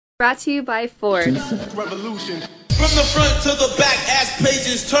Brought to you by Ford. Revolution. From the front to the back as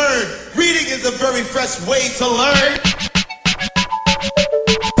pages turn, reading is a very fresh way to learn.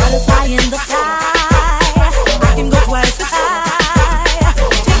 Butterfly in the sky, I can go twice as high.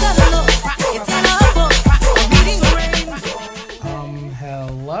 Take a look, it's in a book, reading rainbow.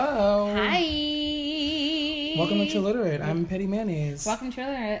 Hello. Hi. Welcome to Triliterate. I'm Petty Mayonnaise. Welcome to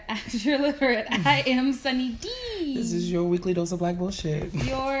Triliterate. I am Sunny D. This is your weekly dose of black bullshit.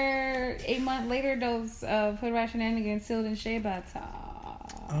 Your 8-month later dose of hood rat shenanigans sealed in shea butter.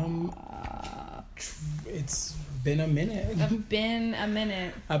 It's been a minute. It's been a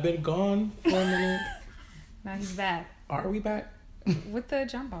minute. I've been gone for a minute. Now he's back. Are we back? With the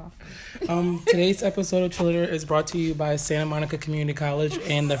jump off. Today's episode of Triliterate is brought to you by Santa Monica Community College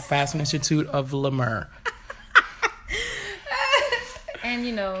and the Fashion Institute of Leimert. And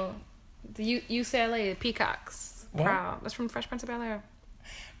you know, the UCLA, the Peacocks. What? Proud. That's from Fresh Prince of Bel-Air.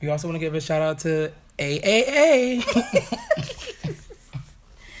 We also want to give a shout out to AAA.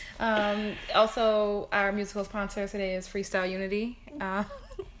 Also, our musical sponsor today is Freestyle Unity.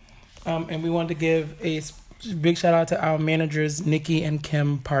 And we want to give a big shout out to our managers, Nikki and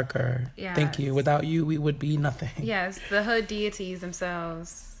Kim Parker. Yes. Thank you. Without you, we would be nothing. Yes, the hood deities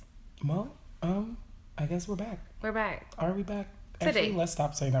themselves. Well, I guess we're back. We're back. Are we back? Today. Actually, let's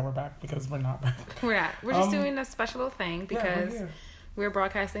stop saying that we're back because we're not back. We're not. We're just doing a special thing Yeah, because we're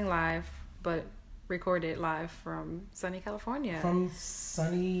broadcasting live, but recorded live from sunny California. From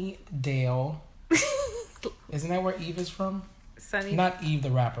Sunnydale. Isn't that where Eve is from? Sunny. Not Eve the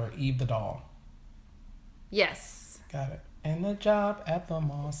rapper, Eve the doll. Yes. Got it. And the job at the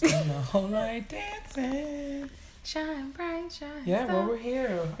mall, spend the whole night dancing. Shine bright, shine. Yeah, star. well, we're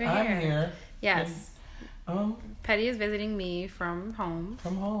here. We're I'm here. here. Yes. And, Petty is visiting me from home.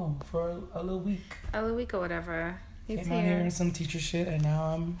 from home for a little week. A little week or whatever. He's Came out here here in some teacher shit, and now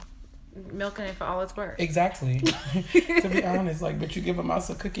I'm milking it for all it's worth. exactly. To be honest, like, but you give a mouse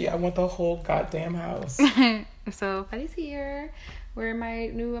a cookie, I want the whole goddamn house. So Petty's here. We're in my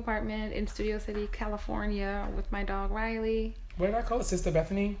new apartment in Studio City, California, with my dog Riley. What did I call it? Sister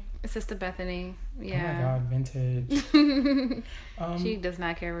Bethany? Sister Bethany. Oh my Yeah. god, vintage. She does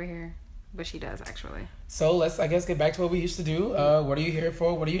not care we're here, but she does actually. So let's, I guess, get back to what we used to do. What are you here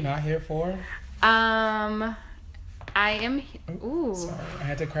for? What are you not here for? I am. Ooh. Sorry, I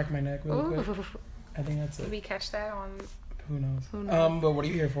had to crack my neck real quick. Ooh. I think that's Did it. we catch that on? Who knows? Who knows? But what are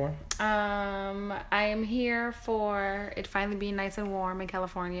you here for? I am here for it finally being nice and warm in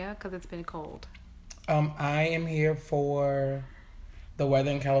California because it's been cold. I am here for the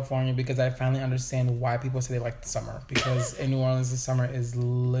weather in California because I finally understand why people say they like the summer. Because in New Orleans, the summer is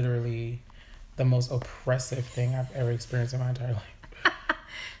literally the most oppressive thing I've ever experienced in my entire life.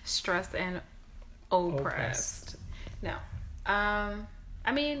 Stressed and oppressed. No.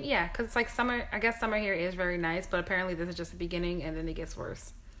 I mean, yeah, because it's like summer. I guess summer here is very nice, but apparently this is just the beginning, and then it gets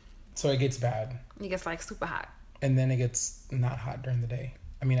worse. So it gets bad. It gets like super hot. And then it gets not hot during the day.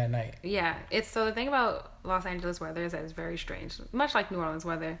 I mean, at night. Yeah, it's so the thing about Los Angeles weather is that it's very strange, much like New Orleans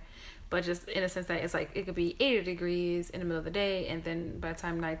weather, but just in a sense that it's like it could be 80 degrees in the middle of the day, and then by the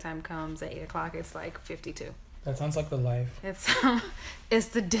time nighttime comes at 8 o'clock, it's like 52. That sounds like the life. It's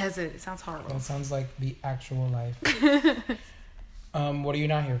the desert. It sounds horrible. That sounds like the actual life. What are you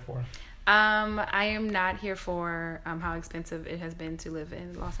not here for? I am not here for how expensive it has been to live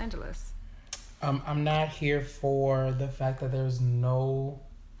in Los Angeles. I'm not here for the fact that there's no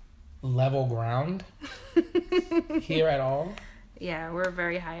level ground here at all. Yeah, we're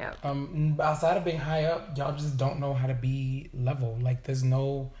very high up. Outside of being high up, y'all just don't know how to be level. Like, there's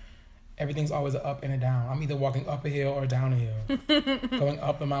no... Everything's always an up and a down. I'm either walking up a hill or down a hill. Going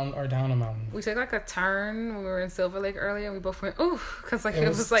up a mountain or down a mountain. We took like a turn when we were in Silver Lake earlier, and we both went, ooh, because like it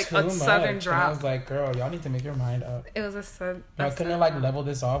was like too a much. southern And drop. I was like, girl, y'all need to make your mind up. It was a southern. Y'all couldn't have like leveled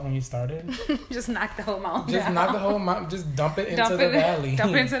this off when you started. Just knock the whole mountain Just down. knock the whole mountain. Just dump it into the valley.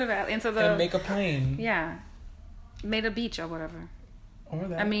 Dump it into the valley. Into the... And make a plane. Yeah. Made a beach or whatever. Or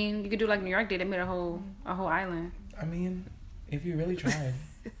that. I mean, you could do like New York did. They made a whole island. I mean, if you really tried.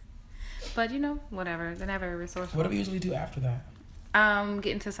 But, you know, whatever. They're not very resourceful. What do we usually do after that?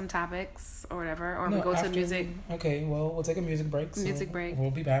 Get into some topics or whatever. Or No, we go after, to music. Okay, well, we'll take a music break. Music break.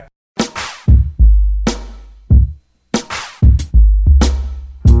 We'll be back.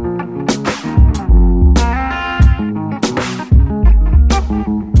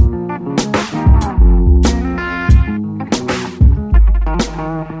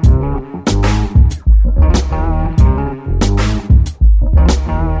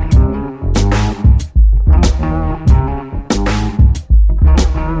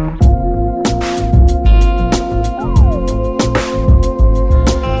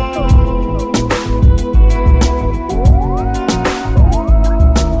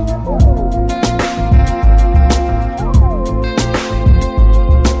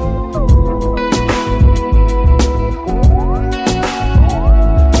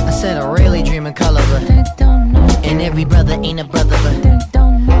 every brother ain't a brother,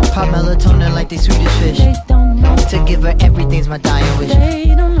 but pop melatonin like they Swedish fish. To give her everything's my dying wish.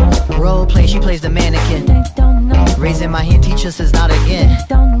 Role play, she plays the mannequin. Raising my hand, teacher says not again.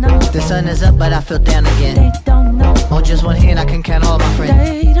 The sun is up, but I feel down again. On just one hand, I can count all my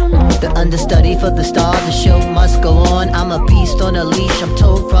friends. The understudy for the star, the show must go on. I'm a beast on a leash, I'm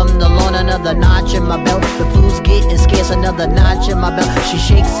told from the lawn. Another notch in my belt, the food's getting scarce. Another notch in my belt, she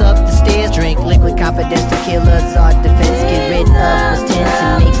shakes up the stairs. Drink liquid confidence, tequila's our defense. Get rid of what's tense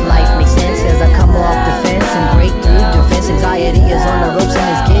and makes life make sense. As I come off the fence and break through defense. Anxiety is on the ropes and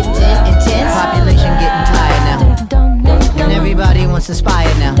it's getting intense. Population getting tired now, and everybody wants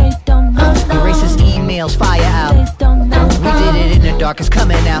inspired now. Racist emails fire out. We did it in the dark, it's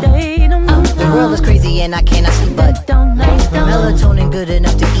coming out. The world is crazy and I cannot sleep, but melatonin good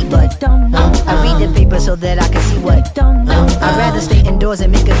enough to eat, but I read the paper so that I can see what. I'd rather stay indoors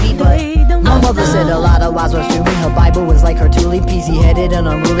and make a beat, but my mother said a lot of wise words to me. Her Bible was like her Thule, peasy-headed and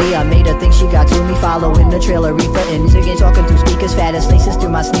unruly. I made her think she got to me, following the trailer reefer and music and talking through speakers. Fattest laces through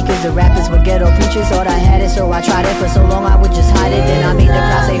my sneakers. The rappers were ghetto preachers, thought I had it, so I tried it. For so long I would just hide it, then I made the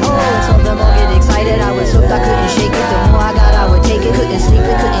crowd say ho, and so them all get excited. I was hooked, I couldn't shake it. The more I got, I would take it. Couldn't sleep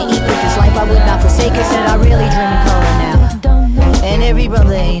it, couldn't eat it. This life I would not forsake it. Said I really dream in color now, and every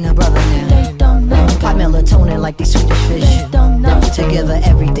brother ain't a brother now. Pop melatonin like these Swedish fish. Together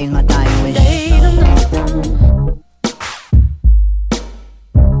everything my dying wish.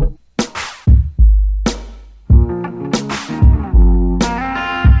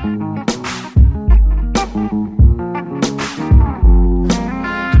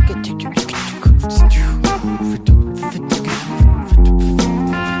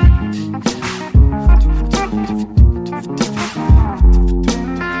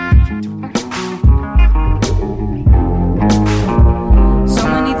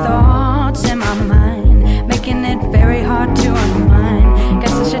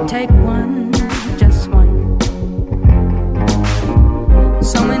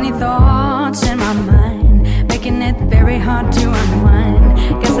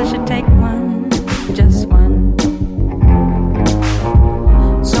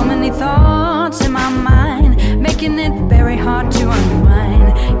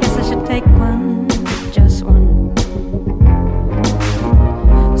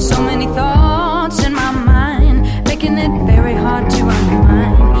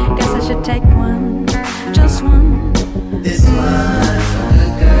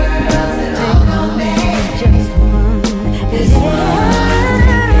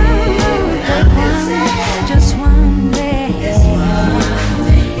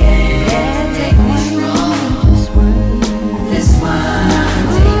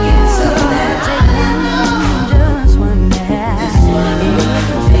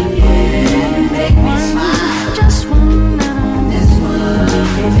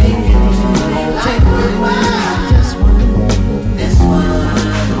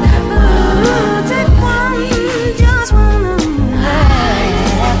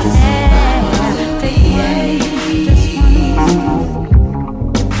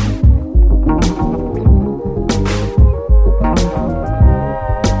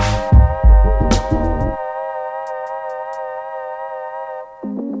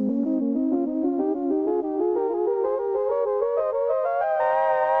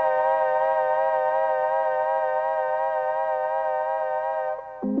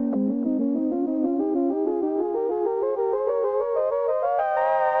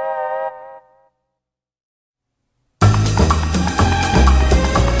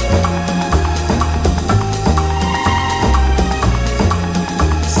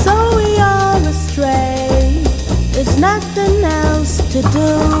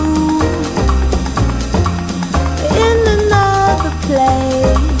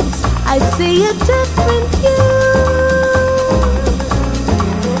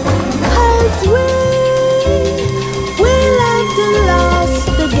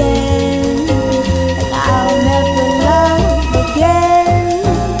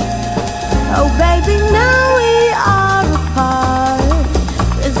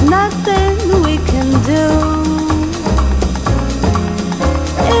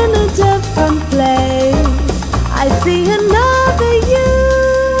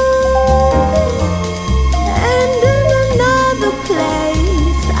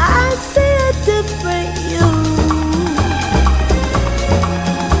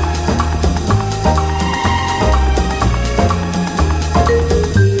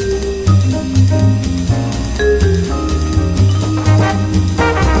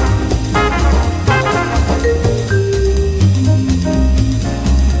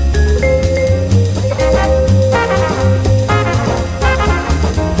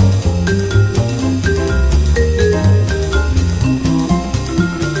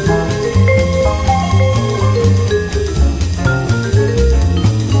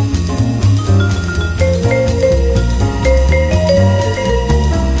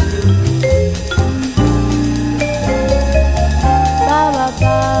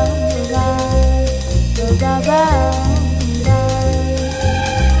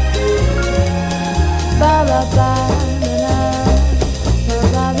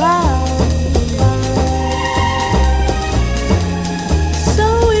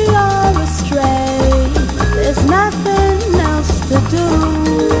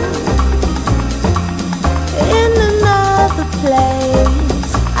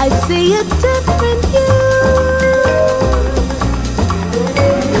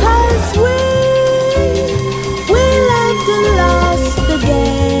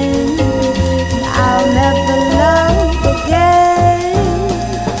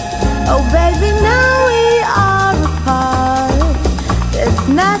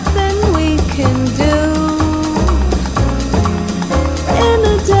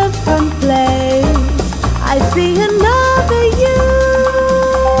 I see another you,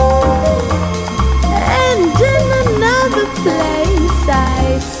 and in another place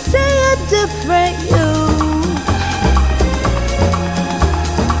I see a different you.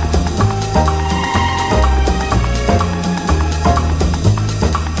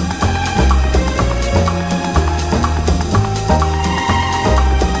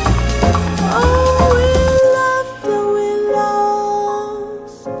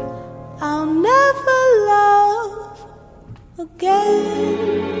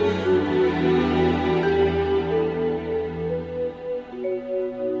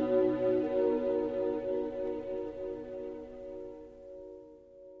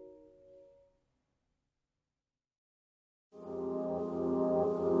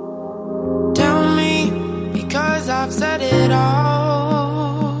 I've said it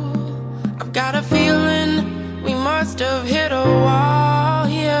all. I've got a feeling we must have hit a wall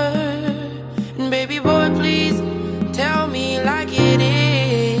here. And baby boy, please tell me like it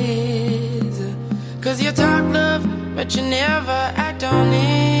is. 'Cause you talk love, but you never act on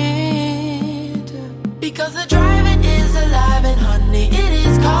it. Because the driving is alive and honey, it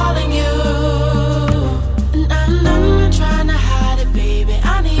is calling you. And I'm not trying to hide it, baby,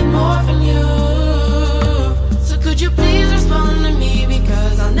 I need more from you. Could you please respond to me,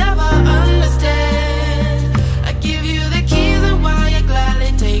 because I'll never understand. I give you the keys and why you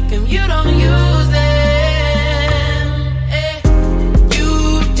gladly take them, you don't use them. You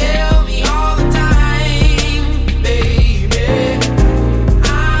tell me all the time, baby,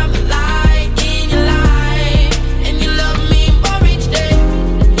 I'm the light in your life, and you love me more each day.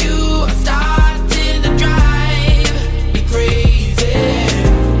 You are starting to drive me crazy.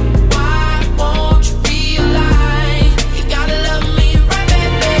 Why won't you realize you gotta love me right,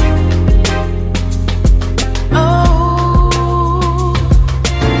 baby? Oh,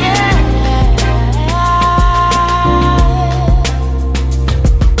 yeah.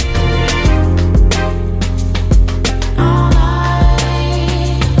 All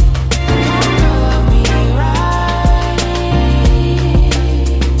night, come love me right.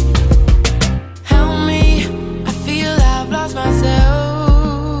 Help me, I feel I've lost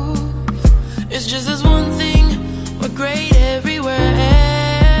myself. It's just this one thing, we're great everywhere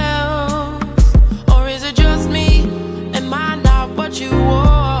else. Or is it just me? Am I not what you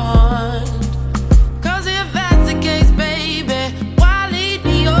want? 'Cause if that's the case, baby, why lead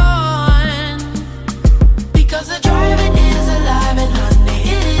me on? Because the driving is alive and honey,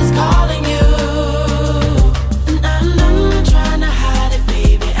 it is calling you. And I'm not trying to hide it,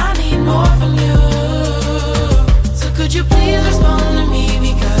 baby, I need more from you. So could you please respond to me,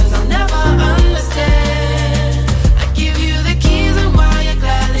 because I'll never understand. I give you the keys and why you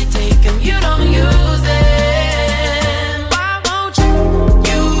gladly take them, you don't use them. Why won't you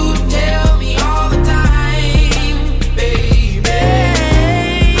tell me all the time, baby?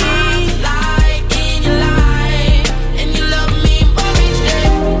 I'm the light in your life, and you love me more each day.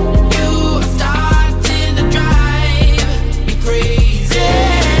 You are starting to drive me crazy.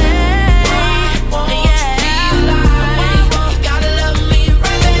 Why won't you realize you gotta love me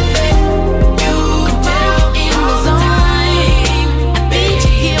right, baby? You tell me all the time, I need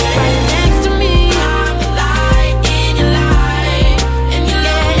you here right next to me. I'm the light in your life, and you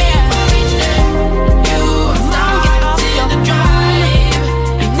love me more each day. You are starting to drive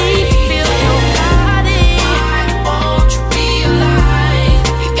me crazy. Why won't you realize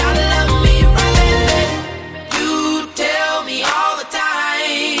you gotta love me right, baby? You tell me all the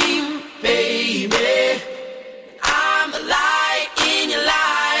time, baby, I'm the light in your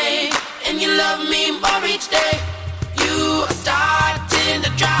life, and you love me more each day. You are starting to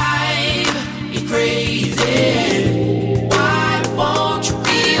drive me crazy. Why won't you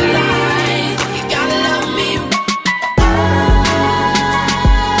realize you gotta love me?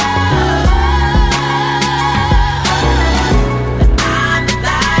 I'm the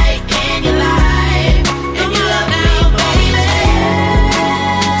light in your life, and you love me, baby.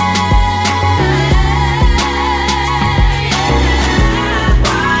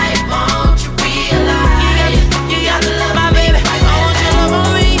 Why won't you realize you gotta love my baby? I want you to love on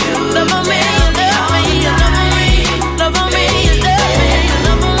me, love on me, love on me, love on me, love on me, love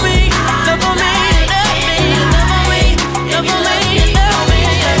on me, love on me, love on me, love on me, love on me, love on me.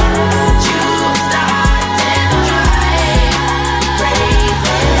 You started to drive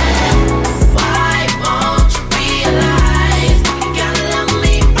crazy. Why won't you realize you gotta love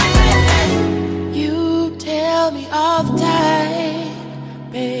me right, baby? You tell me all the time,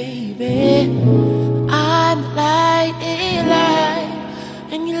 baby, I'm the light in your life,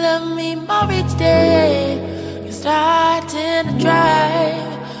 and you love me more each day. You're starting to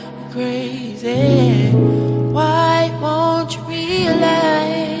drive me crazy.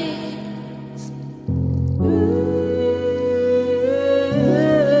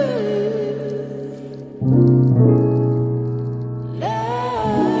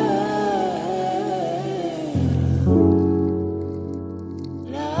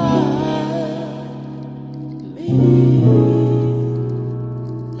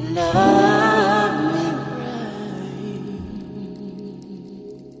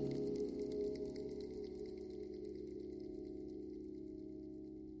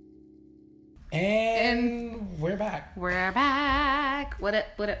 back. We're back. What up?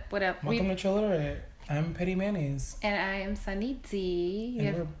 What up? What up? Welcome to Chilliterate. I'm Petty Mayonnaise. And I am Sunny D.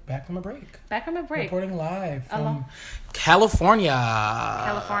 And we're back from a break. Back from a break. Reporting live from California.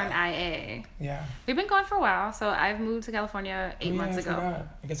 California. Yeah. We've been gone for a while. So I've moved to California 8 months ago.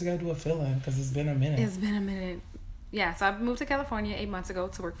 I guess I gotta do a fill-in because it's been a minute. It's been a minute. Yeah, so I moved to California 8 months ago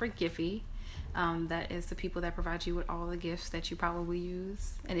to work for Giphy. That is the people that provide you with all the gifts that you probably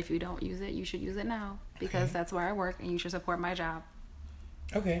use. And if you don't use it, you should use it now. Because that's where I work and you should support my job.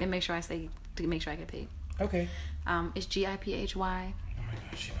 Okay. And make sure I get paid. Okay. It's GIPHY. Oh my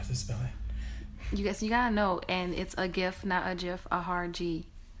gosh, she wants to spell it. You gotta know. And it's a GIF, not a GIF, a hard G,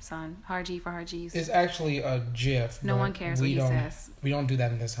 son. Hard G for hard G's. It's actually a GIF. No one cares what he says. We don't do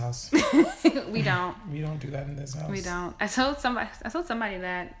that in this house. We don't. We don't do that in this house. We don't. I told somebody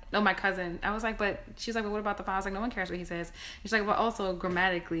that. No, my cousin. I was like, but she's like, but what about the file? I was like, no one cares what he says. She's like, but also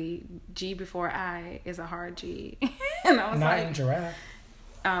grammatically, G before I is a hard G. And I was not like, in giraffe.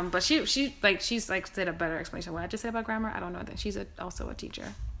 But she's did a better explanation of what I just said about grammar. I don't know that she's also a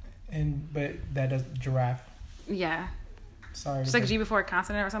teacher. But that does giraffe. Yeah. Sorry. It's like G before a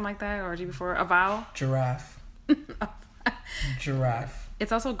consonant or something like that, or G before a vowel. Giraffe. Giraffe.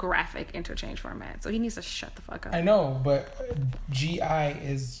 It's also graphic interchange format, so he needs to shut the fuck up. I know, but GI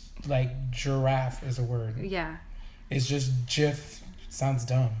is like giraffe is a word. Yeah. It's just GIF sounds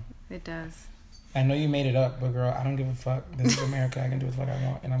dumb. It does. I know you made it up, but girl, I don't give a fuck. This is America. I can do what the fuck I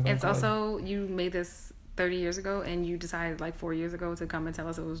want, and I'm going. It's also you made this 30 years ago, and you decided like 4 years ago to come and tell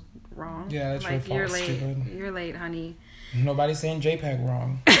us it was wrong. Yeah, that's like, your fault. You're late. Stupid. You're late, honey. Nobody's saying JPEG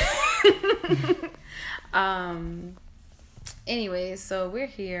wrong. Anyways, so we're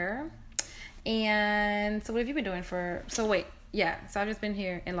here, and so what have you been doing for? So wait, yeah. So I've just been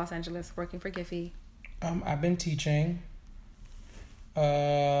here in Los Angeles working for Giphy. I've been teaching.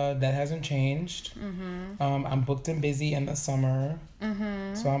 That hasn't changed. Mm-hmm. I'm booked and busy in the summer,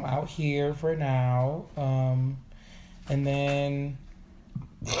 so I'm out here for now. And then,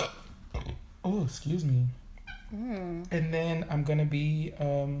 oh, excuse me. And then I'm gonna be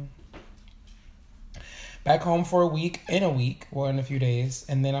back home for a week, in a few days,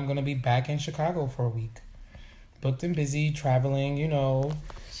 and then I'm gonna be back in Chicago for a week. Booked and busy, traveling, you know.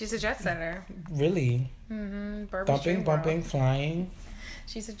 She's a jet setter. Really. Mm-hmm. Bumping, flying.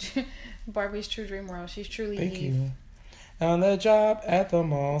 She's Barbie's true dream world. She's truly Thank Eve. you. On the job, at the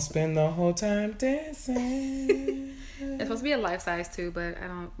mall, spend the whole time dancing. It's supposed to be a life size too, but I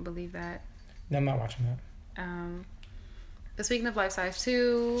don't believe that. No, I'm not watching that. But speaking of life size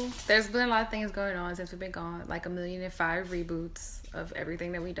too, there's been a lot of things going on since we've been gone. Like 1,000,005 reboots of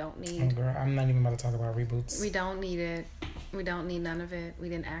everything that we don't need. Oh, girl, I'm not even about to talk about reboots. We don't need it. We don't need none of it. We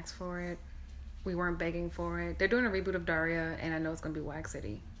didn't ask for it. We weren't begging for it. They're doing a reboot of Daria, and I know it's going to be Wax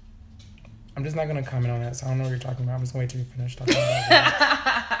City. I'm just not going to comment on that, so I don't know what you're talking about. I'm just going to wait till you finish talking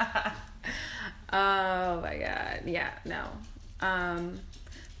about it. Oh, my God. Yeah, no.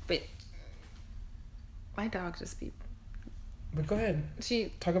 But my dog just beeped. But go ahead.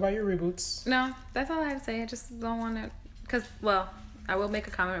 Talk about your reboots. No, that's all I have to say. I just don't want to... Because, well... I will make a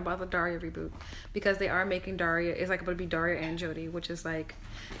comment about the Daria reboot because they are making Daria. It's like going to be Daria and Jody, which is like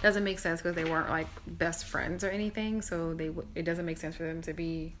doesn't make sense because they weren't like best friends or anything. So it doesn't make sense for them to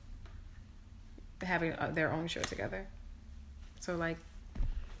be having their own show together. So like,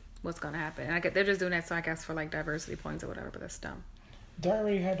 what's gonna happen? And they're just doing that so I guess for like diversity points or whatever. But that's dumb. Daria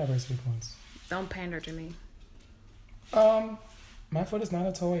already had diversity points. Don't pander to me. My foot is not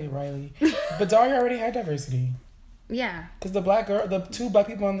a toy, Riley. But Daria already had diversity. Yeah. Because the two black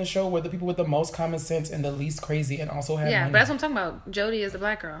people on the show were the people with the most common sense and the least crazy and also had money. But that's what I'm talking about. Jody is the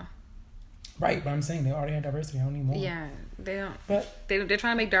black girl. Right, but I'm saying they already had diversity. I don't need more. Yeah, they don't. But they're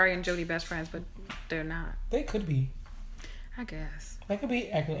trying to make Daria and Jody best friends, but they're not. They could be. I guess. That could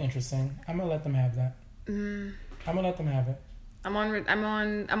be actually interesting. I'm going to let them have that. I'm going to let them have it. I'm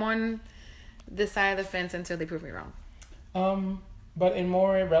on this side of the fence until they prove me wrong. But in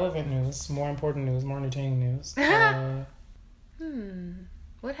more relevant news, more important news, more entertaining news.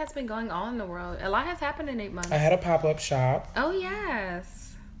 What has been going on in the world? A lot has happened in 8 months. I had a pop-up shop. Oh,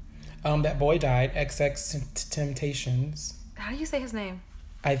 yes. That boy died, XX Temptations. How do you say his name?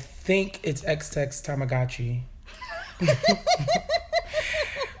 I think it's XX Tamagotchi.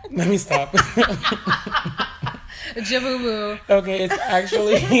 Let me stop. Jabubu. Okay, it's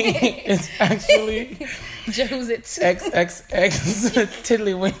actually Josette. XXX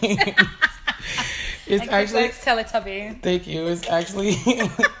Tiddlywinks. It's actually Teletubby. Thank you. It's actually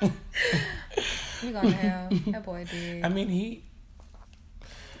You gonna have that boy did. I mean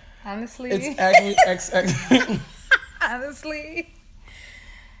honestly. It's actually XX. Honestly.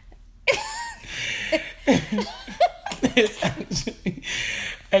 It's actually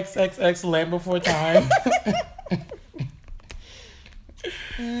XXX Land Before Time.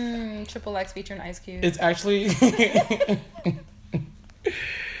 Triple X featuring Ice Cube. It's actually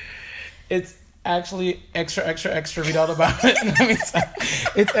it's actually extra. Read all about it. Let me say.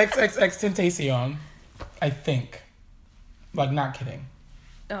 It's XXX Tentacion, I think. Like, not kidding.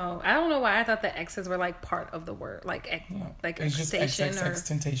 Oh, I don't know why I thought the X's were like part of the word, like It's just station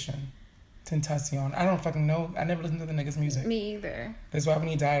XXX Tentacion. I don't fucking know. I never listened to the nigga's music. Me either. That's why when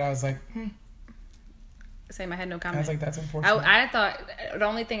he died, I was like, Same. I had no I comment. was like, that's unfortunate. I thought the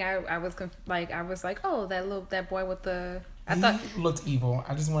only thing I was like, oh, that boy with the. I thought he looked evil.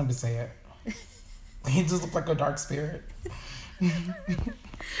 I just wanted to say it. He just looked like a dark spirit.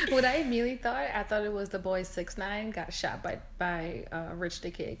 what I immediately thought. I thought it was the boy 6ix9ine got shot by Rich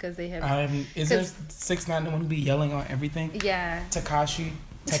the Kid because they have. Is there 6ix9ine the one who be yelling on everything? Yeah. Takashi,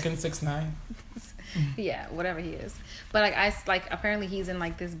 Tekken 6ix9ine. Yeah, whatever he is. But apparently he's in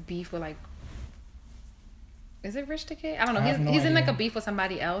like this beef with like. Is it Rich the Kid? I don't know. He's in like a beef with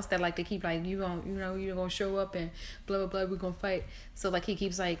somebody else that like they keep like you're gonna show up and blah blah blah, we're gonna fight. So like he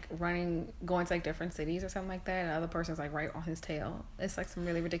keeps like going to like different cities or something like that, and the other person's like right on his tail. It's like some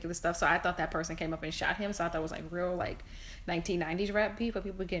really ridiculous stuff. So I thought that person came up and shot him. So I thought it was like real like 1990s rap beef where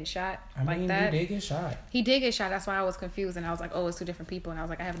people getting shot like that. He did get shot. He did get shot. That's why I was confused and I was like, oh, it's two different people, and I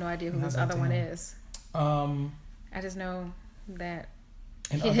was like, I have no idea who this other one is. I just know that.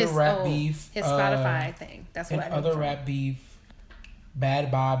 His Spotify thing. That's what I know. Other rap beef, Bad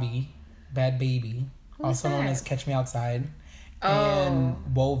Baby, also known as Catch Me Outside, and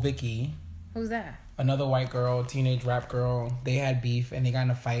Whoa Vicky. Who's that? Another white girl, teenage rap girl. They had beef and they got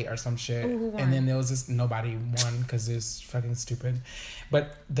in a fight or some shit. Ooh, who won? And then there was this nobody won because it's fucking stupid.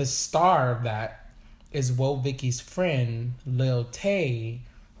 But the star of that is Whoa Vicky's friend Lil Tay,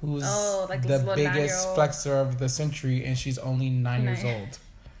 who's the biggest flexer of the century, and she's only 9 years old.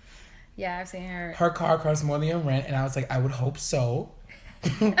 Yeah, I've seen her. Her car costs more than your rent, and I was like, I would hope so.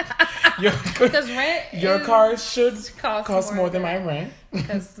 Because your car should cost more than my rent.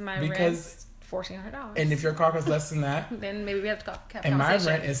 Because my rent's $1,400. And if your car costs less than that, then maybe we have to have and my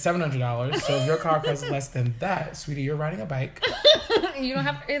rent is $700. So if your car costs less than that, sweetie, you're riding a bike. You don't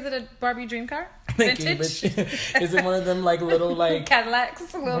have. Is it a Barbie dream car? Thank you, bitch. Is it one of them like little like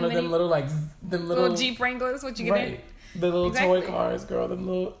Cadillacs? One of them little like them little Jeep Wranglers? What you get in? The little toy cars, girl. Them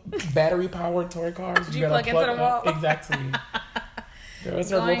little battery powered toy cars. You plug into the wall. Exactly. Girl,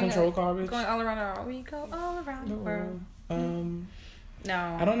 it's a real control car, bitch. Going all around the world. We go all around the world.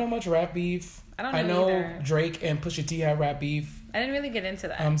 No. I don't know much rap beef. I know either. Drake and Pusha T have rap beef. I didn't really get into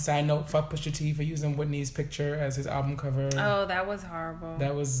that. Side note, fuck Pusha T for using Whitney's picture as his album cover. Oh, that was horrible.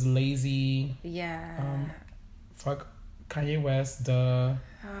 That was lazy. Yeah. Fuck Kanye West, duh.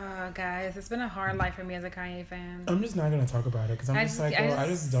 Oh, guys, it's been a hard life for me as a Kanye fan. I'm just not gonna talk about it because I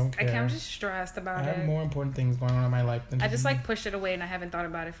just don't care. I'm just stressed about it. I have more important things going on in my life than I just like pushed it away and I haven't thought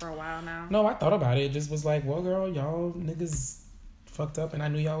about it for a while now. No, I thought about it. It just was like, well, girl, y'all niggas fucked up, and I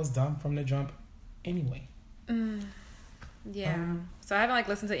knew y'all was dumb from the jump. Anyway. Yeah. So I haven't like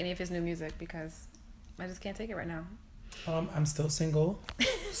listened to any of his new music because I just can't take it right now. I'm still single,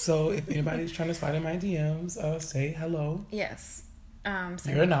 so if anybody's trying to slide in my DMs, say hello. Yes.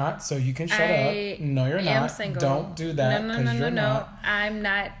 You're not, so you can shut up. No, you're not. Single. Don't do that. No. I'm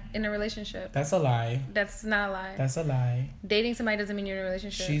not in a relationship. That's a lie. That's not a lie. That's a lie. Dating somebody doesn't mean you're in a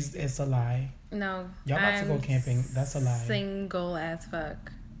relationship. It's a lie. No. Y'all about to go camping. That's a lie. Single as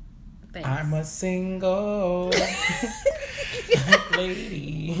fuck. Thanks. I'm a single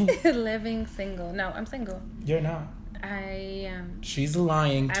lady. Living single. No, I'm single. You're not. I am. She's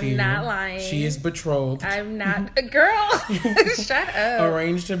lying to you. I'm not lying. She is betrothed. I'm not. Girl, shut up.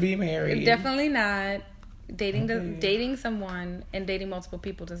 Arranged to be married. Definitely not. Dating someone and dating multiple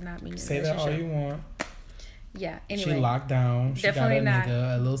people does not mean say that all you want. Yeah. Anyway, she locked down. She definitely got a not.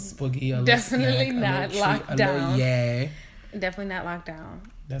 Nigga, a little spooky. A definitely little snack, not locked down. Yeah. Definitely not locked down.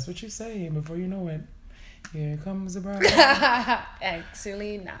 That's what you say before you know it. Here comes the bride.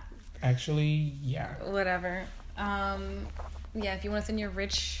 Actually, not. Actually, yeah. Whatever. Yeah, if you want to send your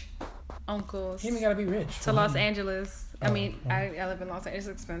rich uncles he ain't gotta be rich to Los Angeles. I live in Los Angeles.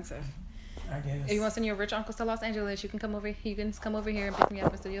 It's expensive. I guess. If you want to send your rich uncles to Los Angeles, you can come over. You can come over here and pick me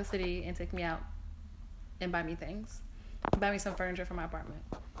up in Studio City and take me out and buy me things. Buy me some furniture for my apartment.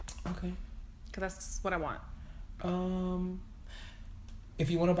 Okay. Because that's what I want. If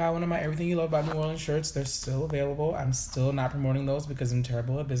you want to buy one of my Everything You Love About New Orleans shirts, they're still available. I'm still not promoting those because I'm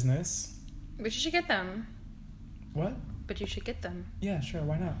terrible at business. But you should get them. What? But you should get them. Yeah, sure.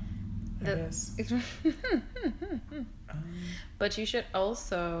 Why not? I guess. But you should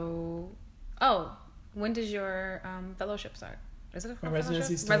also... Oh, When does your fellowship start? Is it a My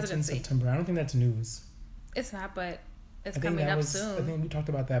residency fellowship? starts in September. I don't think that's news. It's not, but it's I think coming that up was, soon. I think we talked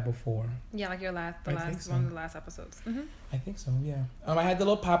about that before. Yeah, like I think so. one of the last episodes. Mm-hmm. I think so, yeah. I had the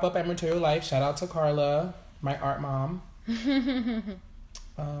little pop-up at Material Life. Shout out to Carla, my art mom.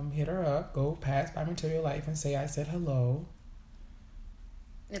 Hit her up. Go pass by Material Life and say I said hello.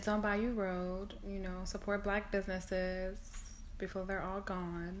 It's on Bayou Road. You know, support Black businesses before they're all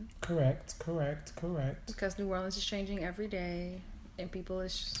gone. Correct. Because New Orleans is changing every day, and people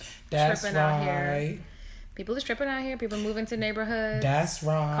is That's tripping out here. right. People is tripping out here. People moving to neighborhoods. That's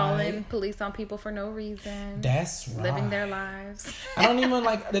right. Calling police on people for no reason. That's right. Living their lives. I don't even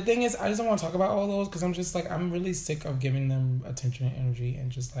like, the thing is, I just don't want to talk about all those because I'm just like, I'm really sick of giving them attention and energy and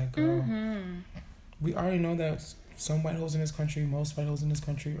just like, girl, we already know that some white hoes in this country, most white hoes in this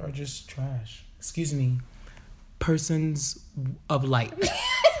country are just trash. Excuse me. Persons of light.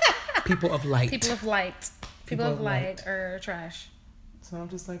 People of light. People of light. People of light are trash. So I'm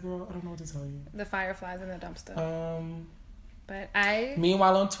just like, girl, I don't know what to tell you. The fireflies in the dumpster. But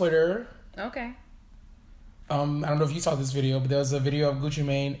Meanwhile, on Twitter. Okay. I don't know if you saw this video, but there was a video of Gucci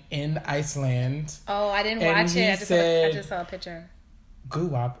Mane in Iceland. Oh, I didn't watch it. I just saw a picture.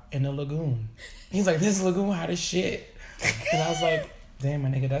 Guwap in a lagoon. He's like, this lagoon hot as shit. And I was like, damn, my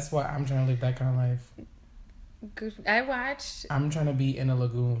nigga, that's why I'm trying to live that kind of life. I'm trying to be in a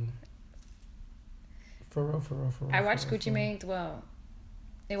lagoon. For real. I watched Gucci Mane's, well,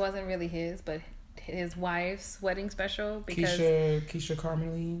 it wasn't really his, but his wife's wedding special because Keisha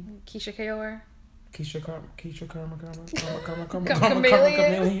Carmeline. Keisha Kayor. Keisha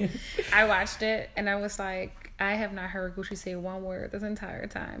Chameleon. I watched it and I was like, I have not heard Gucci say one word this entire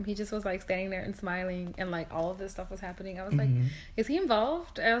time. He just was like standing there and smiling and like all of this stuff was happening. I was like, is he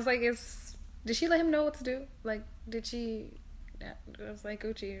involved? I was like, did she let him know what to do? Like, did she? I was like,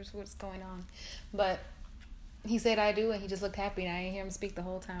 Gucci, here's what's going on. But he said I do, and he just looked happy, and I didn't hear him speak the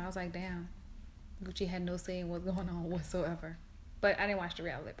whole time. I was like, damn. Gucci had no say in what's going on whatsoever. But I didn't watch the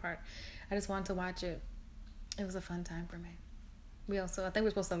reality part. I just wanted to watch it. It was a fun time for me. I think we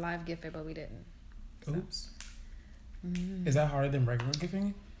were supposed to live gift it, but we didn't. So. Oops. Is that harder than regular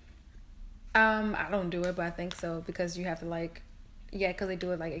gifting? I don't do it, but I think so, because you have to because they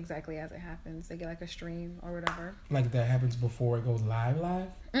do it like exactly as it happens. They get like a stream or whatever. Like that happens before it goes live?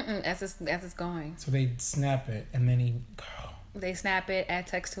 As it's going. So they snap it and then they snap it, add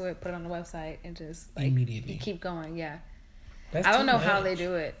text to it, put it on the website, and just like immediately you keep going. Yeah. That's I don't know how they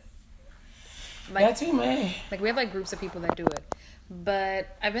do it. Like, that's too much. Like we have like groups of people that do it,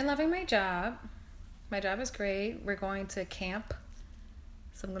 but I've been loving my job. My job is great. We're going to camp.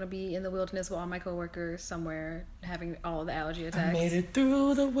 So I'm going to be in the wilderness with all my coworkers somewhere having all the allergy attacks. I made it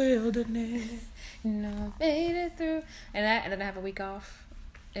through the wilderness. No, made it through. And then I have a week off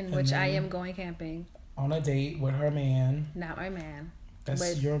in which I am going camping. On a date with her man. Not my man.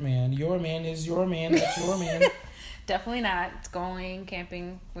 That's your man. Your man is your man. That's your man. Definitely not. It's going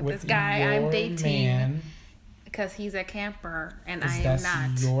camping with this guy I'm dating. Man. Because he's a camper and I am not.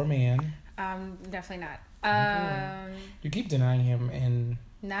 That's your man. Definitely not. You keep denying him and...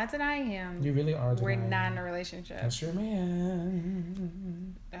 Not denying him. You really are denying him. We're not him. in a relationship. That's your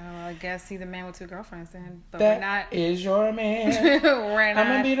man. I guess he's a man with 2 girlfriends then. But that we're not. Is your man. We're not. I'm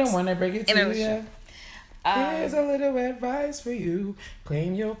going to be the one that break it to you. Here's a little advice for you.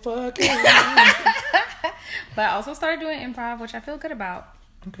 Claim your fucking But I also started doing improv, which I feel good about.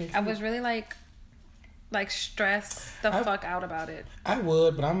 Okay. I was really like stressed the fuck out about it. I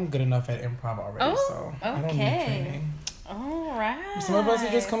would, but I'm good enough at improv already, so okay. I don't need training. All right. Some of us,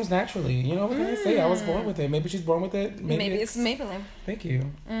 it just comes naturally. You know what can I say? I was born with it. Maybe she's born with it. Maybe it's Maybelline. Thank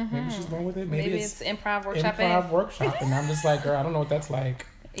you. Maybe she's born with it. Maybe it's improv workshop. And I'm just like, girl, I don't know what that's like.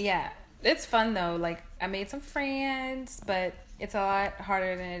 Yeah. It's fun though. Like I made some friends, but it's a lot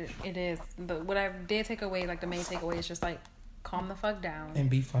harder than it is. But what I did take away, like the main takeaway is just like calm the fuck down. And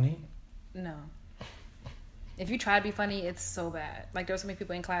be funny? No. If you try to be funny, it's so bad. Like, there were so many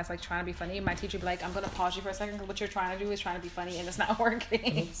people in class, like, trying to be funny. My teacher would be like, I'm going to pause you for a second because what you're trying to do is trying to be funny and it's not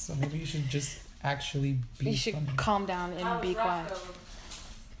working. So maybe you should just actually be funny. You should calm down and be quiet.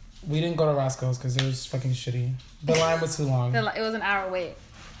 We didn't go to Roscoe's because it was fucking shitty. The line was too long. It was an hour wait.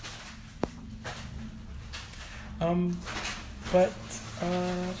 But,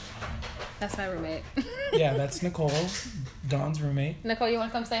 that's my roommate. Yeah, that's Nicole, Dawn's roommate. Nicole, you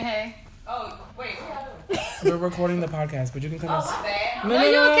want to come say hey? Oh, wait, what y'all doing? We're recording the podcast, but you can come and... my bad. No,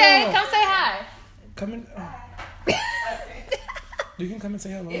 you okay? Come say hi. Come in. You can come and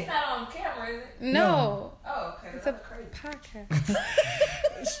say hello. It's not on camera, is it? No. Oh, okay. It's a podcast.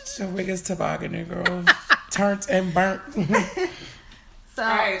 So wig is tobogganing, girl. Turned and burnt. So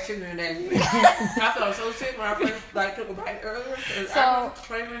I ate chicken today. I felt so sick when I first took a bite earlier. So I was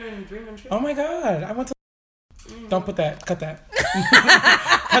craving and dreaming chicken. Oh my god! I want to. Don't put that. Cut that.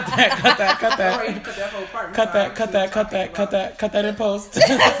 cut that. Cut that. Oh, you cut that whole part. Cut that in post.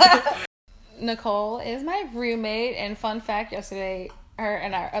 Nicole is my roommate, and fun fact, yesterday her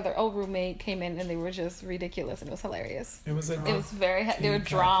and our other old roommate came in and they were just ridiculous and it was hilarious. It was very they were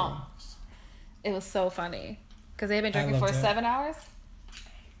drunk. It was so funny because they had been drinking for 7 hours.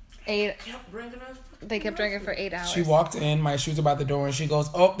 They kept drinking for 8 hours. She walked in, my shoes about the door, and she goes,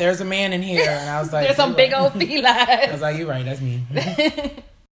 "Oh, there's a man in here," and I was like, "There's some big old felines." I was like, "You're right, that's me."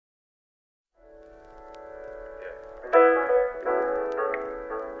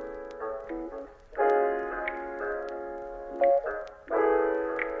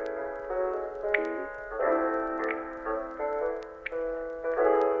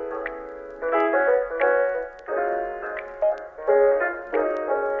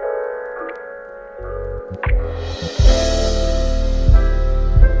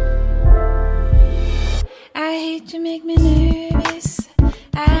 I hate you make me nervous.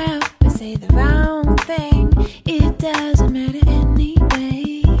 I hope I say the wrong thing. It doesn't matter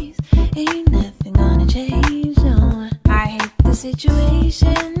anyways. Ain't nothing gonna change, no. I hate the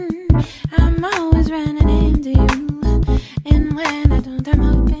situation. I'm always running into you. And when I don't, I'm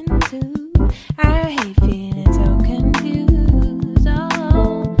open to. I hate feeling so confused.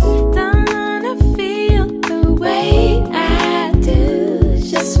 Oh, don't wanna feel the way I do. It's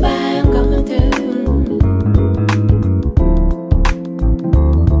just what I'm going through.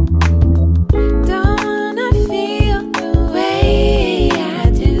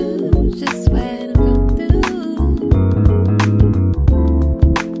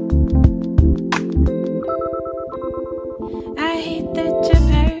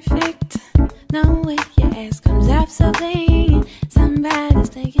 So clean, somebody's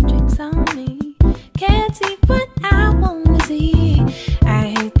taking drinks on me. Can't see what I wanna see.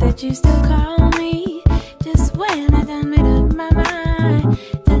 I hate that you still call me just when I done made up my mind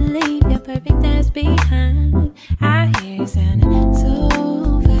to leave your perfect ass behind. I hear you sounding so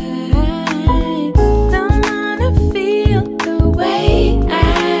fine. Don't wanna feel the way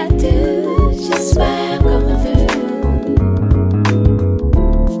I do. It's just what I'm going through.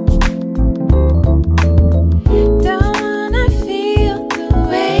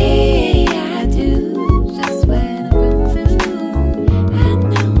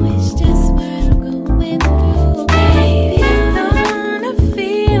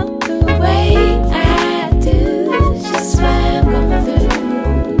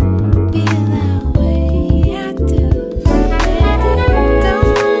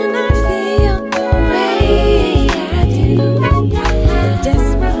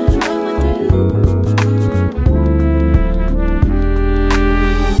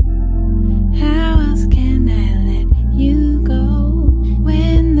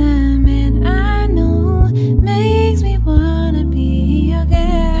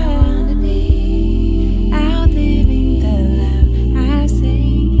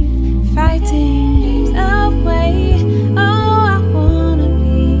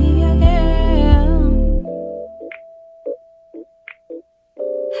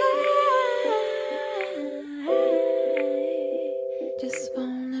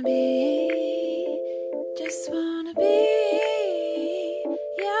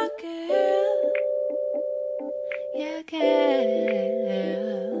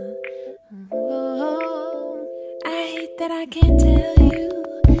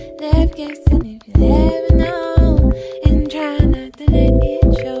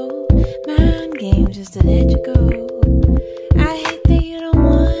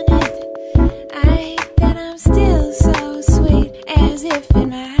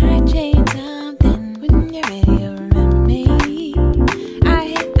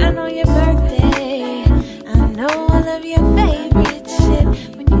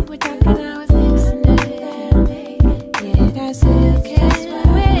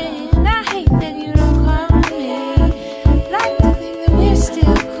 I hate that you don't call me.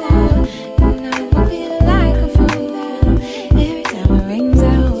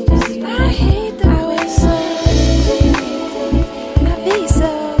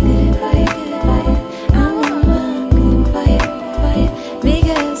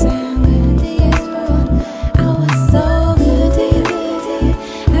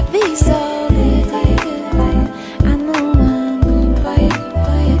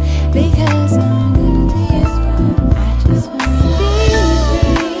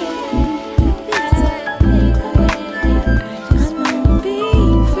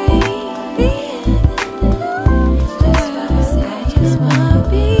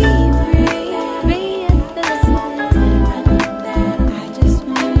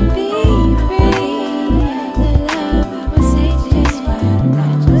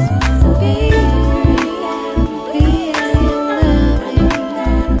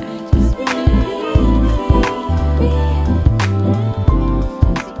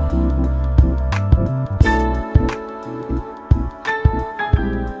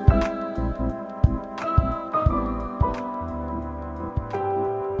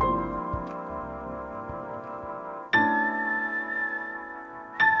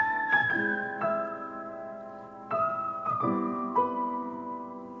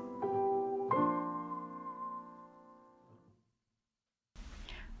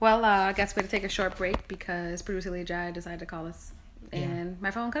 Well, I guess we had to take a short break because producer Lee Jai decided to call us, and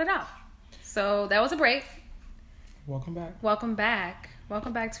my phone cut it off. So that was a break. Welcome back. Welcome back.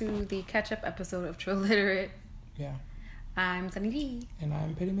 Welcome back to the catch-up episode of True Literate. Yeah. I'm Sunny D. And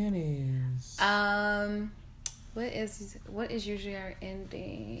I'm Petty Mayonnaise. What is usually our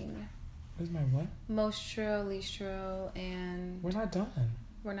ending? Where's my what? Most true, least true, and We're not done.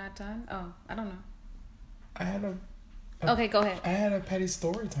 we're not done? Oh, I don't know. I had a Okay, go ahead. I had a petty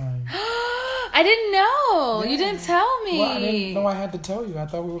story time. I didn't know. You didn't tell me. Well, I didn't know I had to tell you. I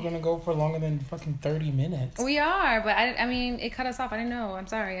thought we were going to go for longer than fucking 30 minutes. We are, but I mean, it cut us off. I didn't know. I'm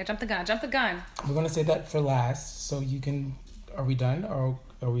sorry. I jumped the gun. We're going to say that for last, so you can... Are we done? Or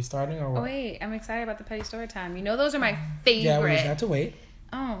are we starting? Or Oh, wait. I'm excited about the petty story time. You know those are my favorite. Yeah, we just have to wait.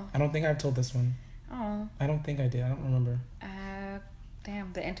 Oh. I don't think I've told this one. Oh. I don't think I did. I don't remember.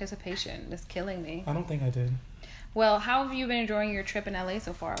 Damn, the anticipation is killing me. I don't think I did. Well, how have you been enjoying your trip in LA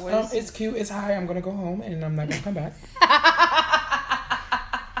so far? It's cute. It's high. I'm going to go home, and I'm not going to come back.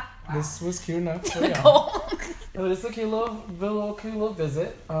 This was cute enough for y'all. It's a cute little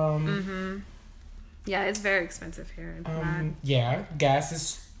visit. Yeah, it's very expensive here. Yeah, gas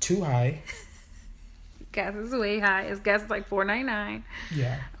is too high. Gas is way high. Gas is like $4.99.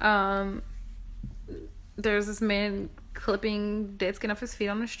 Yeah. There's this man clipping dead skin off his feet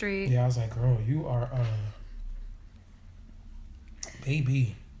on the street. Yeah, I was like, girl, you are a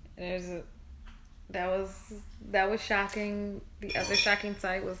baby. That was shocking. The other shocking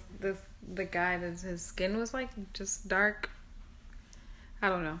sight was the guy that his skin was like just dark. I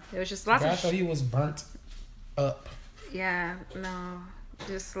don't know. It was just lots I of. thought he was burnt up. Yeah, no,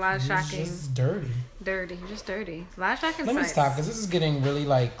 just a lot of shocking. Just dirty. Just dirty. A lot of shocking. Let me stop because this is getting really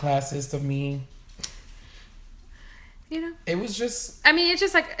like classist of me. You know, it was just. I mean, it's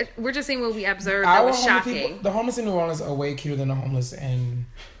just like we're just saying what we observed that was shocking. The homeless in New Orleans are way cuter than the homeless in.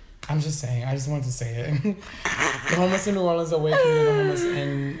 I'm just saying. I just wanted to say it. The homeless in New Orleans are way cuter than the homeless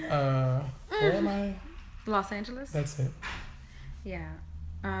in. Where am I? Los Angeles. That's it. Yeah.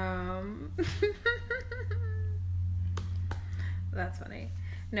 That's funny.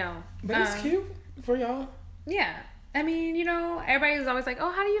 No. But it's cute for y'all. Yeah. I mean, you know, everybody's always like, oh,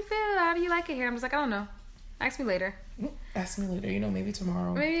 how do you feel? How do you like it here? I'm just like, I don't know. Ask me later. Ask me later. You know, maybe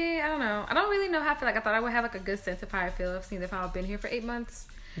tomorrow. Maybe, I don't know. I don't really know how I feel. Like, I thought I would have like a good sense of how I feel. I've seen if I've been here for 8 months.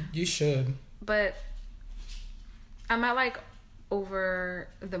 You should. But I'm not like over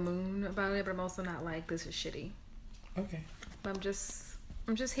the moon about it, but I'm also not like, this is shitty. Okay. But I'm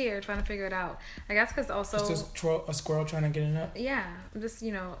just here trying to figure it out. I guess because also... Just a squirrel trying to get in up? Yeah. I'm just,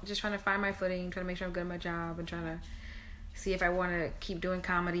 you know, just trying to find my footing, trying to make sure I'm good at my job, and trying to see if I want to keep doing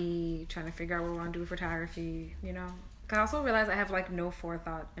comedy, trying to figure out what I want to do with photography, you know? Because I also realize I have, like, no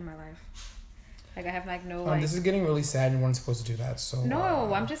forethought in my life. Like, I have, like, no, like... This is getting really sad. You weren't supposed to do that, so...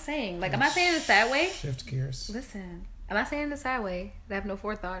 No, I'm just saying. Like, I'm not saying it in a sad way. Shift gears. Listen. I'm not saying it in a sad way. I have no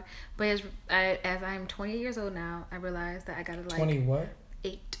forethought. But as I'm 28 years old now, I realize that I gotta, like... 20 what?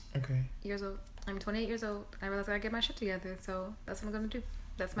 8. Okay. Years old. I'm 28 years old. I realize I gotta get my shit together. So, that's what I'm gonna do.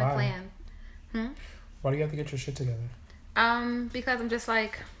 That's my plan. Why do you have to get your shit together? Because I'm just,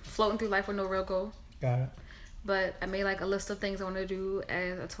 like, floating through life with no real goal. Got it. But I made, like, a list of things I want to do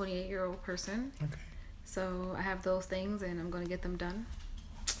as a 28-year-old person. Okay. So I have those things, and I'm going to get them done.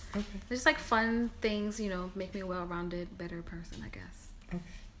 Okay. They're just, like, fun things, you know, make me a well-rounded, better person, I guess. Okay.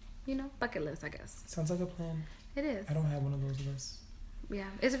 You know, bucket list, I guess. Sounds like a plan. It is. I don't have one of those lists. Yeah.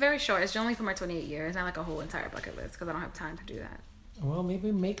 It's very short. It's only for my 28 years. It's not, like, a whole entire bucket list, because I don't have time to do that. Well,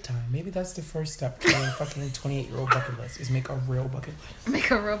 maybe make time. Maybe that's the first step to a fucking 28-year-old bucket list, is make a real bucket list.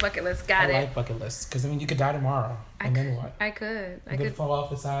 Make a real bucket list. Got it. I like bucket lists, because, I mean, you could die tomorrow, and then what? I could. You could fall off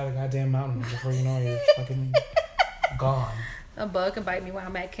the side of the goddamn mountain before you know you're fucking gone. A bug can bite me while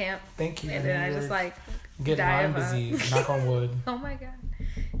I'm at camp. Thank you. And then I just, like, get die Lyme disease. Knock on wood. Oh, my God.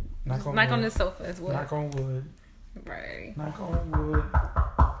 Knock on this sofa as well. Knock on wood. Right. Knock on wood.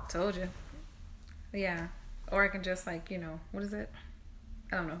 Told you. Yeah. Or I can just, like, you know, what is it?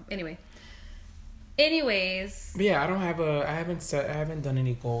 I don't know. Anyways. But yeah, I haven't done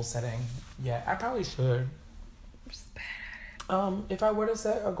any goal setting yet. I probably should. I'm just bad at it. If I were to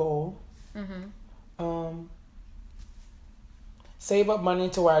set a goal, save up money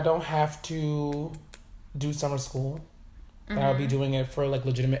to where I don't have to do summer school. That I'll be doing it for like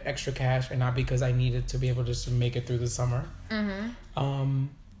legitimate extra cash and not because I need it to be able just to make it through the summer.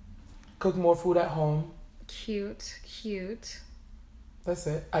 Cook more food at home. Cute. That's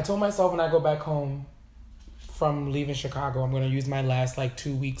it. I told myself when I go back home from leaving Chicago, I'm going to use my last like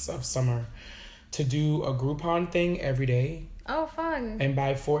 2 weeks of summer to do a Groupon thing every day. Oh, fun. And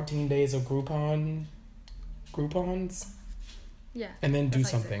buy 14 days of Groupons. Yeah. And then do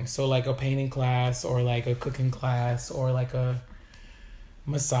that's like something. So like a painting class or like a cooking class or like a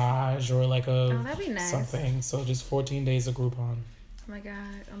massage or like a that'd be nice. something. So just 14 days of Groupon. Oh my God,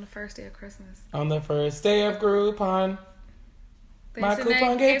 on the first day of Christmas. On the first day of Groupon, my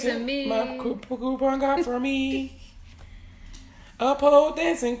coupon gave to me. My coupon got for me a pole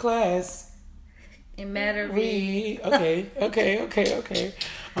dancing class. In Metairie. Okay.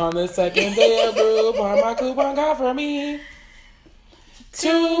 On the second day of Groupon, my coupon got for me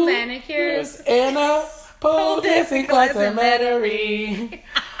 2 manicures and a pole dancing class in Metairie.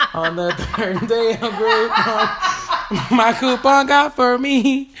 On the third day of Groupon, my coupon got for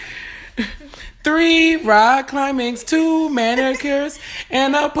me 3 rock climbings, 2 manicures,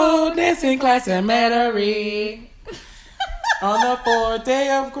 and a pole dancing class in Metairie. On the 4th day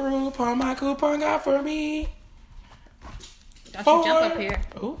of Groupon, my coupon got for me. Don't you jump up here.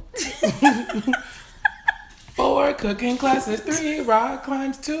 Ooh. 4 cooking classes, 3 rock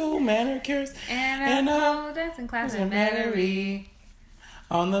climbs, 2 manicures, And a pole dancing class in Metairie.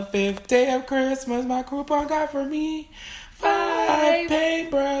 On the 5th day of Christmas, my coupon got for me 5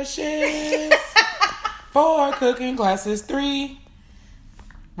 paintbrushes, 4 cooking classes, 3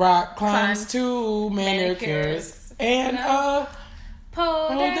 rock climbs, 2 manicures, and a pole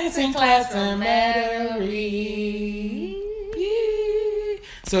dancing class in Metairie.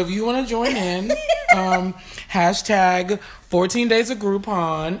 So if you want to join in, hashtag 14 days of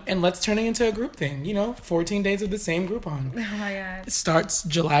Groupon, and let's turn it into a group thing. 14 days of the same Groupon. Oh my God. It starts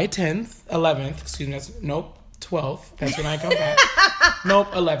July 11th. Excuse me. 12th. That's when I come back. Nope,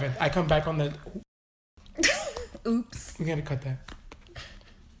 11th. I come back on the... Oops. We gotta cut that.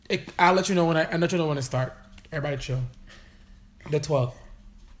 I'll let you know when it start. Everybody chill. The 12th.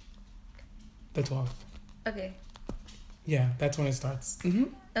 Okay. Yeah, that's when it starts. Mm-hmm.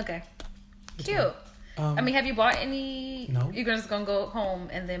 Okay. Cute. Have you bought any? No. You're just gonna go home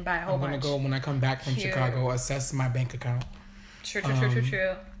and then buy a whole I'm gonna bunch. go when I come back from Cute. Chicago, assess my bank account. True.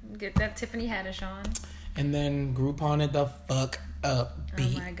 Get that Tiffany Haddish on. And then Groupon it the fuck up,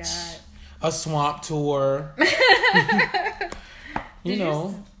 bitch. Oh my God. A swamp tour. Did you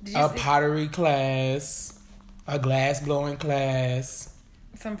a see- pottery class. A glass blowing class.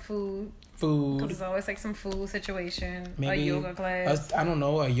 Some food. Food. There's always like some food situation. Maybe a yoga class. I don't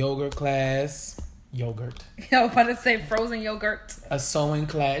know, a yogurt class. Yogurt. I was about to say frozen yogurt. A sewing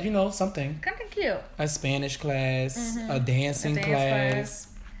class. Something. Kind of cute. A Spanish class. A dancing A dance class.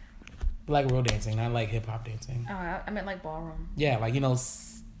 Like real dancing, not like hip hop dancing. Oh, I meant like ballroom. Yeah, like,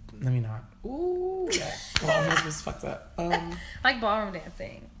 let me not. Ooh. Yeah. Ballroom was fucked up. Like ballroom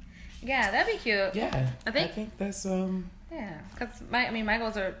dancing. Yeah, that'd be cute. Yeah. I think that's Yeah, because my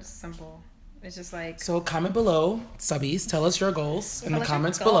goals are simple. It's just like So comment below, subbies. Tell us your goals in the Tell us your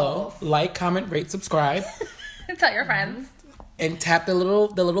comments below. goals. Like, comment, rate, subscribe, tell your friends. and tap the little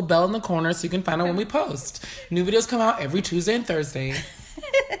bell in the corner so you can find out when we post. New videos come out every Tuesday and Thursday.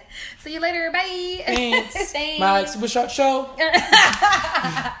 See you later. Bye. Thanks. Thanks. My super short show.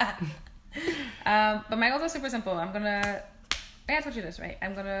 But my goals are super simple. I told you this, right?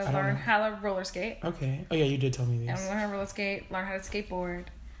 I'm gonna learn how to roller skate. Okay. Oh yeah, you did tell me I'm this. gonna learn how to roller skate, learn how to skateboard,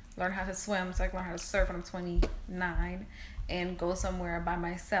 learn how to swim, so I can learn how to surf when I'm 29, and go somewhere by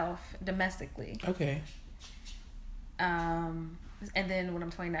myself domestically. Okay. And then when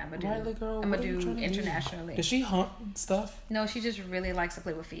I'm 29, I'm Riley, girl, gonna what are you do trying to do? internationally. Does she hump stuff? No, she just really likes to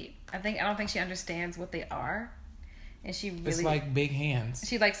play with feet. I don't think she understands what they are, and she really It's like big hands.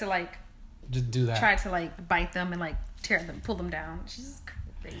 she likes to like Just do that. try to like bite them and like tear them, pull them down. She's just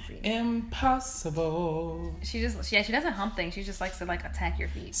crazy. Impossible. She doesn't hump things. She just likes to like attack your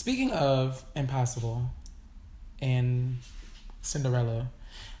feet. Speaking of impossible and Cinderella,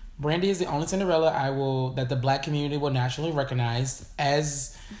 Brandy is the only Cinderella that the black community will nationally recognize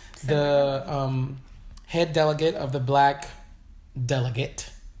as the head delegate of the black delegate.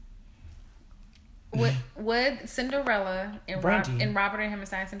 Would Cinderella in Brandy. in Robert and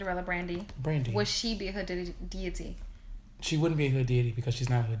Hammerstein Cinderella Brandy would she be a hood deity? She wouldn't be a hood deity because she's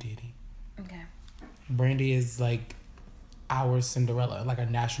not a hood deity. Okay. Brandy is like our Cinderella, like a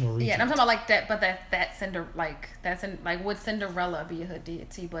national regent. Yeah, and I'm talking about like that, but would Cinderella be a hood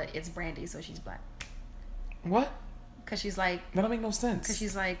deity? But it's Brandy, so she's black. What? Because she's like. That don't make no sense. Because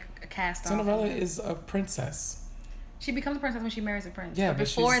she's like a cast off. Cinderella is a princess. She becomes a princess when she marries a prince. Yeah, but but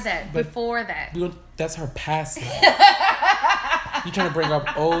before she's- that. That's her past life. You trying to bring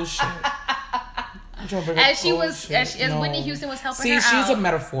up old shit. As Whitney Houston was helping her out. See, she's a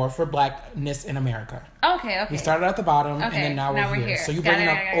metaphor for blackness in America. Okay. We started at the bottom, and Okay, then now we're here. So you're bringing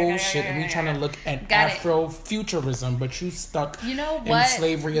up old shit, and we're trying to look at Afrofuturism, but you stuck in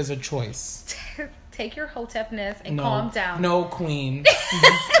slavery as a choice. take your hotepness and calm down. No, queen.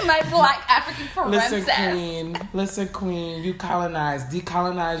 My black African princess. Listen, queen. You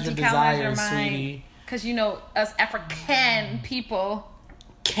decolonize your desires, sweetie. Because you know, us African people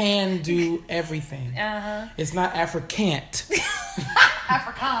can do everything. It's not Africant.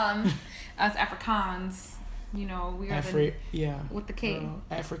 Afrikaans. Us Afrikaans. You know, we are with the K.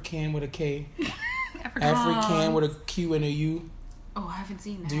 African with a K. Afrikaans. African with a Q and a U. Oh, I haven't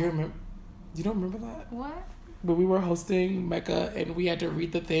seen that. Do you remember? You don't remember that? What? But we were hosting Mecca and we had to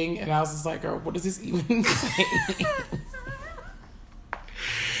read the thing and I was just like, girl, what does this even say?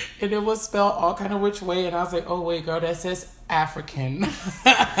 And it was spelled all kind of which way and I was like, oh wait, girl, that says African.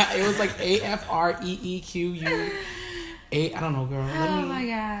 It was like AFREEQU. I don't know, girl. My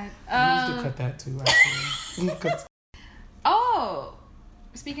god. We used to cut that too, actually. Oh,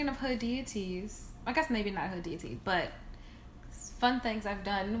 speaking of hood deities, I guess maybe not hood deity, but fun things I've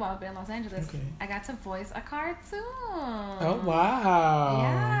done while I've been in Los Angeles. Okay. I got to voice a cartoon. Oh wow!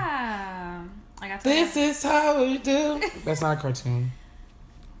 Yeah, I got to. This is how we do. That's not a cartoon.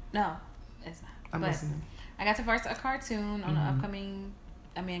 No, it's not. I'm listening. I got to voice a cartoon on an upcoming.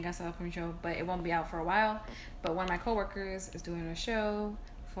 I guess an upcoming show, but it won't be out for a while. But one of my coworkers is doing a show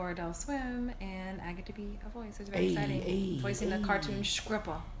for Adult Swim, and I get to be a voice. It's very exciting. Voicing the cartoon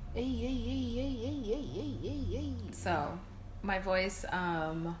Scripper. So, my voice,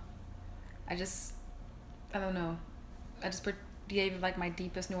 I don't know. I just gave like my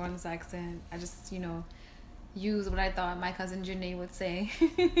deepest New Orleans accent. I just, use what I thought my cousin Janae would say,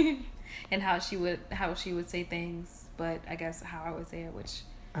 and how she would say things. But I guess how I would say it, which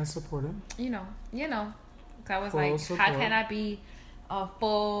I support it. I was full like, support. How can I be a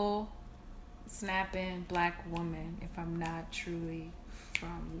full snapping black woman if I'm not truly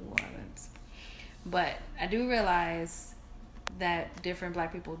from New Orleans? But I do realize that different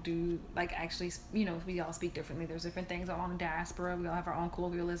black people do actually, we all speak differently. There's different things along diaspora. We all have our own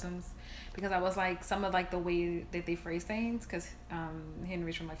colloquialisms. Because I was like, some of the way that they phrase things, because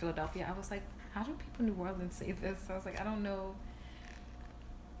Henry's from Philadelphia, I was like, how do people in New Orleans say this? I was like, I don't know.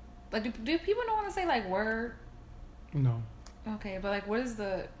 Do people don't want to say word? No. Okay, but what is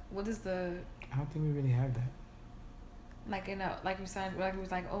the? I don't think we really have that. We said, we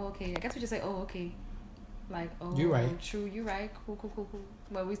was like, oh okay. I guess we just say, oh okay. Oh, you right. True, you right. Cool.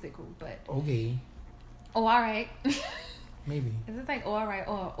 Well, we say cool, but okay. Oh, all right. Maybe. Is it oh all right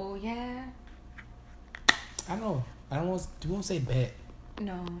or oh yeah? I don't know. We won't say bet.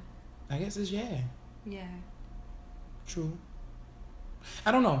 No. I guess it's yeah. Yeah. True.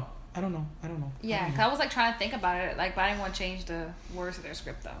 I don't know. Yeah, because I was trying to think about it, but I didn't want to change the words of their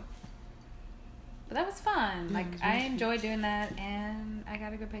script though. But that was fun. Yeah, I enjoyed doing that, and I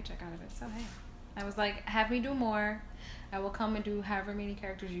got a good paycheck out of it. So hey, I was like, have me do more. I will come and do however many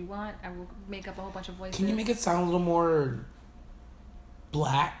characters you want. I will make up a whole bunch of voices. Can you make it sound a little more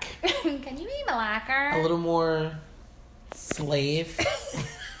black? Can you be blacker? A little more slave.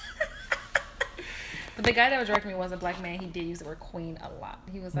 But the guy that was directing me was a black man. He did use the word queen a lot.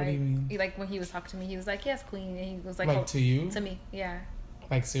 He was what do you mean? When he was talking to me, he was like, yes, queen. And he was like, to you? To me, yeah.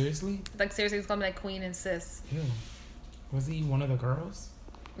 Seriously? Seriously, he's calling me queen and sis. Ew. Was he one of the girls?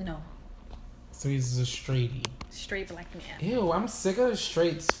 No. So he's a straightie. Straight black man. Ew, I'm sick of the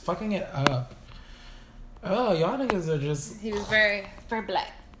straights fucking it up. Oh, y'all niggas are just... He was very, very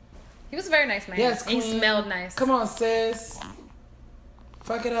black. He was a very nice man. Yes, queen. He smelled nice. Come on, sis.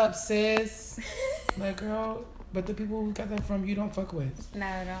 Fuck it up, sis. Girl, but the people who got that from you don't fuck with. Not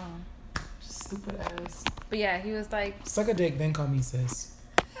at all. Just stupid ass. But yeah, he was like... Suck a dick, then call me sis.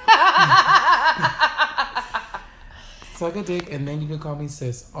 Suck a dick, and then you can call me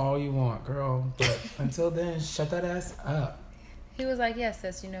sis all you want, girl. But until then, shut that ass up. He was like, yes,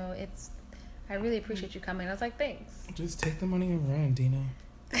 sis, I really appreciate you coming. I was like, thanks. Just take the money and run, Dina.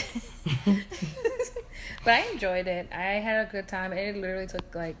 But I enjoyed it. I had a good time. It literally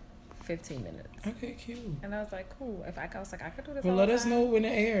took 15 minutes. Okay, cute. And I was like, cool. I was like, I could do this. Well, let us know when it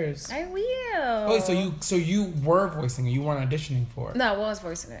airs. I will. Oh, so you were voicing it. You weren't auditioning for it. No, I was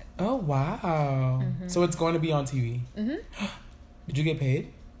voicing it. Oh wow. Mm-hmm. So it's going to be on TV. Mm-hmm. Did you get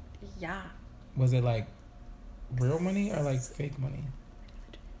paid? Yeah. Was it real money or fake money?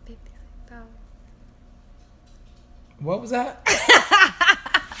 What was that?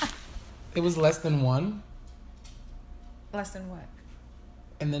 It was less than one? Less than what?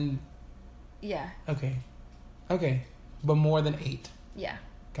 And then... Yeah. Okay. But more than 8? Yeah.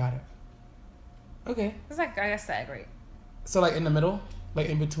 Got it. Okay. It's I guess that great. So in the middle?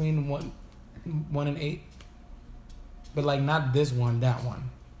 In between 1 and 8? But not this one, that one.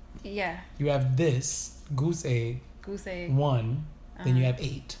 Yeah. You have this, goose egg. 1. Then you have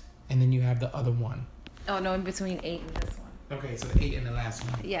 8. and then you have the other one. Oh no, in between 8 and this one. Okay, so the 8 and the last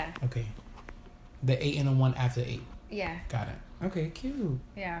one. Yeah. Okay. The 8 and the one after 8. Yeah. Got it. Okay, cute.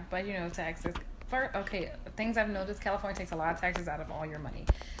 Yeah, but you know, taxes. Things I've noticed, California takes a lot of taxes out of all your money.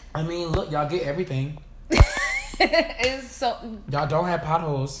 I mean, look, y'all get everything. It's so. Y'all don't have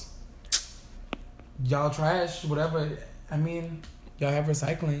potholes. Y'all trash, whatever. I mean, y'all have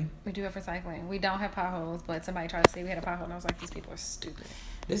recycling. We do have recycling. We don't have potholes, but somebody tried to say we had a pothole, and I was like, these people are stupid.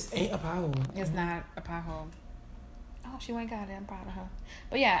 This ain't a pothole. It's not a pothole. Oh, she went got it. I'm proud of her.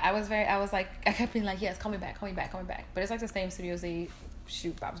 But yeah, I kept being like, yes, call me back. But it's like the same studios they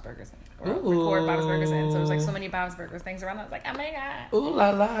shoot Bob's Burgers in. Or record Bob's Burgers in. So there's like so many Bob's Burgers things around. I was like, oh my God. Ooh la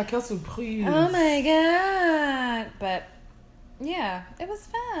la, quelle surprise. Oh my God. But yeah, it was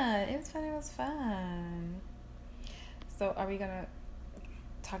fun. So are we going to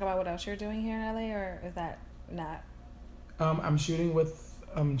talk about what else you're doing here in LA, or is that not? I'm shooting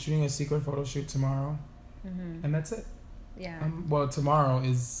a secret photo shoot tomorrow. Mm-hmm. And that's it. Yeah. Well, tomorrow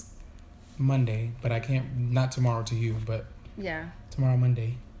is Monday, but I can't, not tomorrow to you, but yeah, tomorrow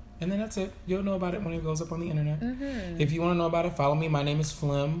Monday. And then that's it. You'll know about it when it goes up on the internet. Mm-hmm. If you want to know about it, follow me. My name is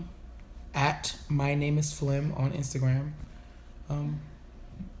Flim, at My Name is Flim on Instagram.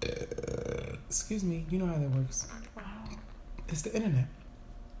 Excuse me. You know how that works. Wow. It's the internet.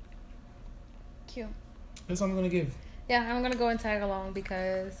 Cute. That's all I'm going to give. Yeah, I'm going to go and tag along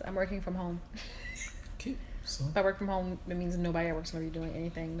because I'm working from home. Cute. So. If I work from home, it means nobody at work's going to be doing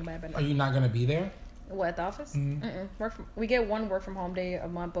anything. Are you not going to be there? What, at the office? Mm-hmm. We get one work from home day a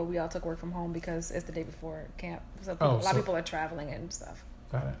month, but we all took work from home because it's the day before camp. So a lot of people are traveling and stuff.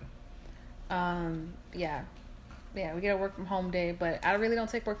 Got it. Yeah, we get a work from home day, but I really don't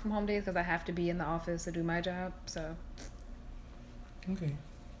take work from home days because I have to be in the office to do my job. So. Okay.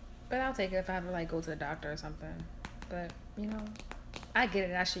 But I'll take it if I have to go to the doctor or something. But I get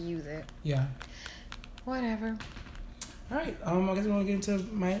it. I should use it. Yeah. Whatever. All right. I guess we want to get into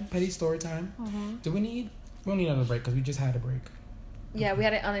my petty story time. Mm-hmm. We don't need another break because we just had a break. Yeah, we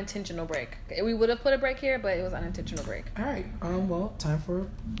had an unintentional break. We would have put a break here, but it was an unintentional break. All right. Well, time for,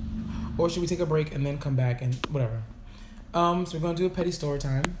 or should we take a break and then come back and whatever? So we're gonna do a petty story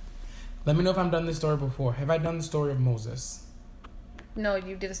time. Let me know if I've done this story before. Have I done the story of Moses? No,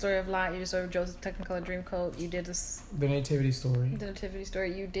 you did a story of Lot. You did a story of Joseph's Technicolor Dreamcoat. You did this. The nativity story. The nativity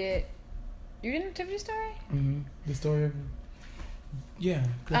story. You did a nativity story? Mm-hmm. The story of. Yeah,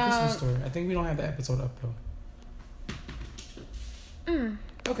 the Christmas story. I think we don't have the episode up though.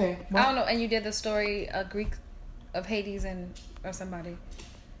 Okay. Well, I don't know. And you did the story of Hades or somebody,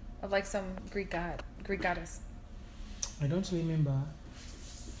 of some Greek goddess. I don't remember.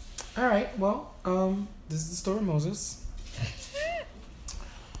 All right. Well, this is the story of Moses.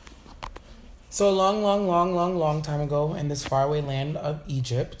 So a long time ago, in this faraway land of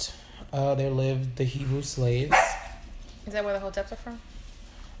Egypt, there lived the Hebrew slaves. Is that where the Hoteps are from?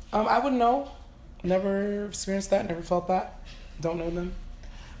 I wouldn't know. Never experienced that. Never felt that. Don't know them.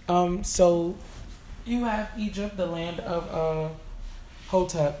 So you have Egypt, the land of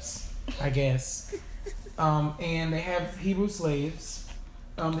Hoteps, I guess. And they have Hebrew slaves.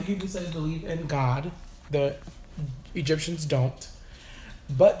 The Hebrew slaves believe in God. The Egyptians don't.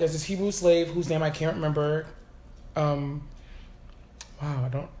 But there's this Hebrew slave whose name I can't remember. Wow, I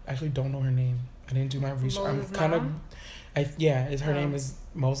don't know her name. I didn't do my research. Moses' I'm kind mom? Her name is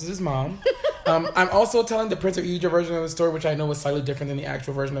Moses' mom. I'm also telling the Prince of Egypt version of the story, which I know is slightly different than the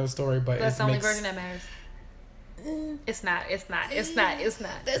actual version of the story, but that's the only version that matters. It's not.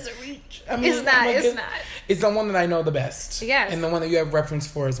 There's a reach. I mean, it's not. It's the one that I know the best. Yes. And the one that you have reference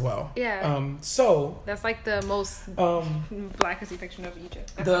for as well. Yeah. So that's the most blackest depiction of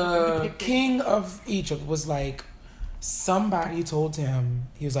Egypt. The king of Egypt was somebody told him,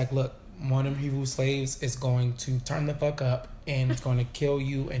 he was like, look, one of the Hebrew slaves is going to turn the fuck up and it's going to kill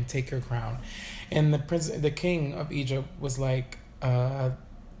you and take your crown. And the king of Egypt was like,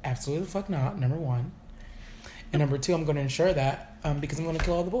 absolutely the fuck not, number one. And number two, I'm going to ensure that because I'm going to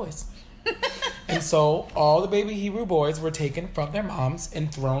kill all the boys. And so all the baby Hebrew boys were taken from their moms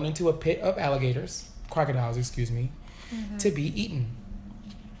and thrown into a pit of crocodiles, to be eaten.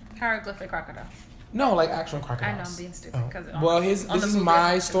 Hieroglyphic crocodile. No, actual crocodiles. I know I'm being stupid. Well, this is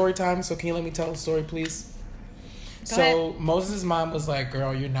my story time, so can you let me tell the story, please? Go ahead. Moses' mom was like,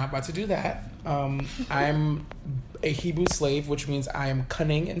 girl, you're not about to do that. I'm a Hebrew slave, which means I am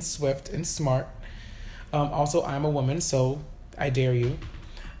cunning and swift and smart. Also, I'm a woman, so I dare you.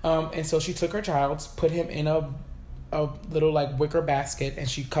 And so she took her child, put him in a little wicker basket, and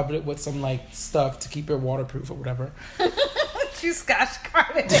she covered it with some stuff to keep it waterproof or whatever. She scotch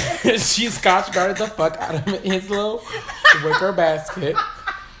guarded. She scotch guarded the fuck out of his little wicker basket.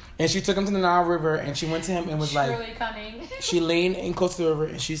 And she took him to the Nile River, and she went to him and was like, Really cunning. she leaned in close to the river,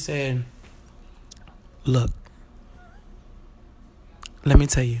 and she said, look, let me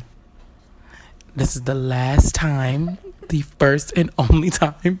tell you, this is the last time, the first and only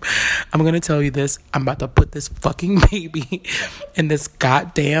time I'm going to tell you this. I'm about to put this fucking baby in this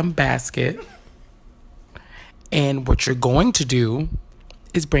goddamn basket. And what you're going to do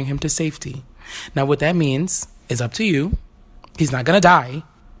is bring him to safety. Now, what that means is up to you. He's not going to die.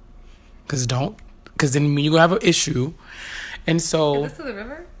 Because then you're going to have an issue. And so... Is this to the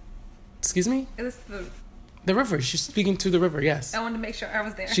river? Excuse me? Is this the river. She's speaking to the river, yes. I wanted to make sure I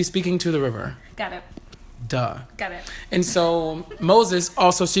was there. She's speaking to the river. Got it. Duh. Got it. And so Moses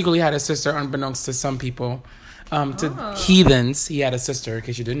also secretly had a sister, unbeknownst to some people. To heathens, he had a sister, in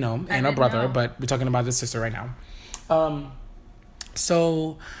case you didn't know, and a brother, but we're talking about his sister right now.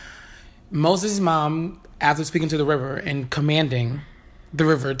 So Moses' mom, after speaking to the river and commanding the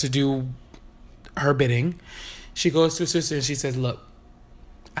river to do her bidding, she goes to her sister and she says, look,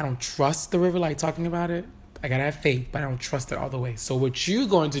 I don't trust the river like talking about it. I gotta have faith, but I don't trust it all the way. So what you're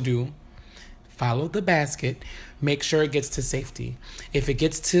going to do, follow the basket, make sure it gets to safety. If it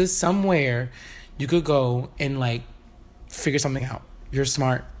gets to somewhere, you could go and like figure something out. You're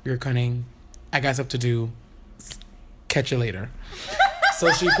smart, you're cunning, I got stuff to do. Catch you later.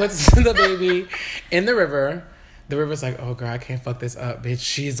 So she puts the baby in the river. The river's like, oh, girl, I can't fuck this up, bitch.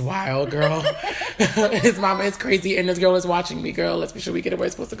 She's wild, girl. His mama is crazy, and this girl is watching me, girl. Let's be sure we get it where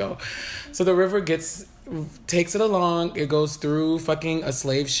it's supposed to go. So the river takes it along. It goes through fucking a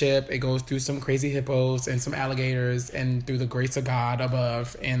slave ship. It goes through some crazy hippos and some alligators, and through the grace of God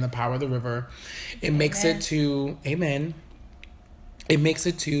above and the power of the river. It makes it to, amen. It makes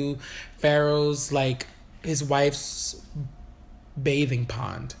it to Pharaoh's, like, his wife's bathing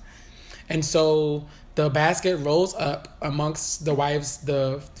pond. And so the basket rolls up amongst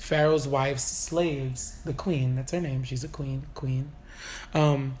the Pharaoh's wife's slaves. The queen, that's her name. She's a queen.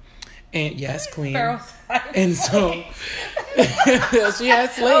 And yes, queen. Pharaoh's wife. And so she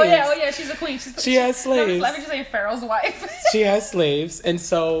has slaves. Oh yeah, she's a queen. She has slaves. Let me just say Pharaoh's wife. She has slaves, and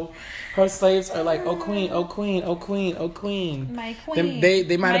so her slaves are like, oh queen, oh queen, oh queen, oh queen. My queen.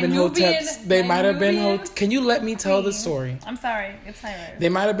 They might have been hoteps. They might have been Nubian Can you let me tell the story? I'm sorry, it's hilarious. They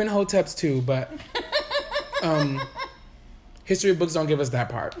might have been hoteps too, but history books don't give us that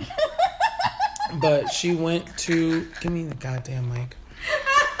part. But she went to give me the goddamn mic.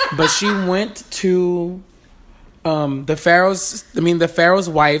 But she went to the Pharaoh's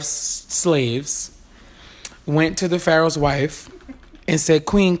wife's slaves went to the Pharaoh's wife and said,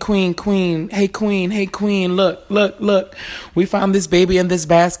 queen, hey queen, look, we found this baby in this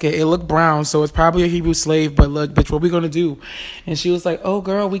basket. It looked brown, so it's probably a Hebrew slave, but look, bitch, what we gonna do? And she was like, oh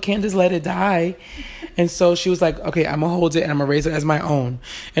girl, we can't just let it die. And so she was like, okay, I'm gonna hold it and I'm gonna raise it as my own.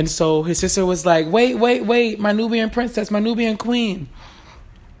 And so his sister was like, wait, my Nubian princess, my Nubian queen.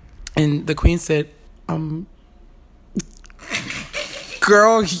 And the queen said,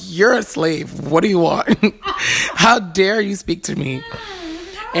 girl, you're a slave. What do you want? How dare you speak to me?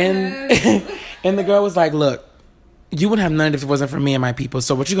 And the girl was like, look, you wouldn't have none if it wasn't for me and my people.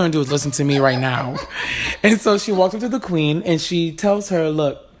 So what you're going to do is listen to me right now. And so she walked up to the queen and she tells her,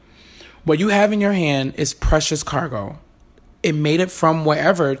 look, what you have in your hand is precious cargo. It made it from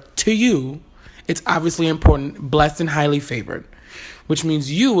wherever to you. It's obviously important, blessed and highly favored, which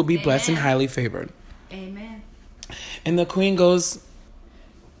means you will be blessed and highly favored. Amen. And the queen goes,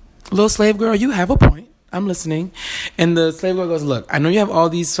 little slave girl, you have a point. I'm listening. And the slave girl goes, look, I know you have all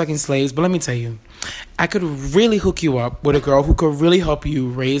these fucking slaves, but let me tell you, I could really hook you up with a girl who could really help you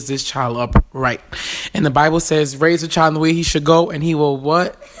raise this child up right. And the Bible says, raise a child in the way he should go, and he will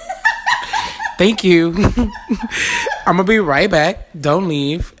what? Thank you. I'm going to be right back. Don't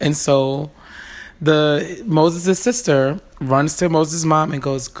leave. And so Moses' sister runs to Moses' mom and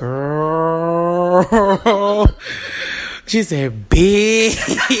goes, girl. She said, bitch.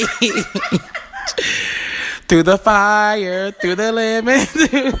 Through the fire, through the lemon.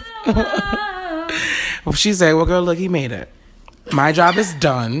 She said, well, girl, look, he made it. My job is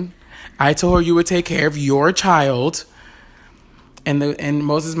done. I told her you would take care of your child. And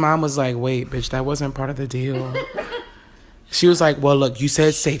Moses' mom was like, wait, bitch, that wasn't part of the deal. She was like, well, look, you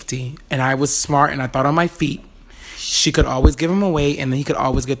said safety. And I was smart and I thought on my feet. She could always give him away and then he could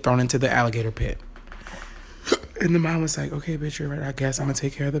always get thrown into the alligator pit. And the mom was like, okay, bitch, you're right. I guess I'm going to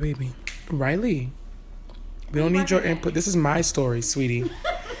take care of the baby. Riley, we don't need your input. This is my story, sweetie.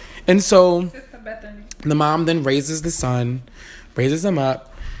 And so the mom then raises the son, raises him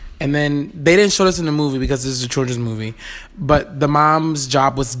up. And then they didn't show this in the movie because this is a children's movie. But the mom's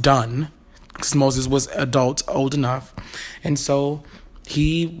job was done because Moses was adult, old enough. And so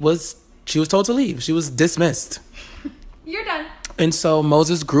she was told to leave. She was dismissed. You're done. And so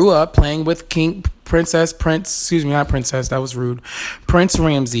Moses grew up playing with Prince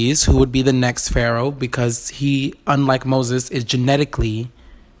Ramses, who would be the next pharaoh, because he, unlike Moses, is genetically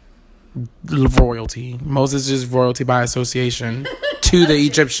royalty. Moses is royalty by association to the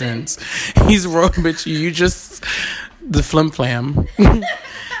Egyptians. He's royal, bitch. You just the flim flam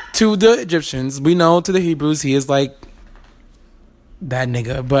to the Egyptians. We know to the Hebrews he is like that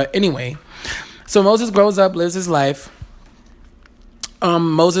nigga. But anyway, so Moses grows up, lives his life.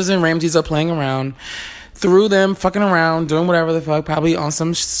 Moses and Ramses are playing around. Through them fucking around, doing whatever the fuck, probably on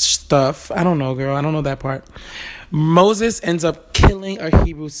some stuff. I don't know, girl. I don't know that part. Moses ends up killing a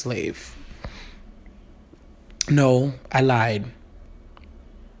Hebrew slave. No, I lied.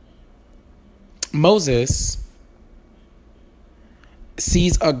 Moses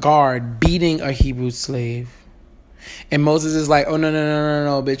sees a guard beating a Hebrew slave. And Moses is like, oh, no,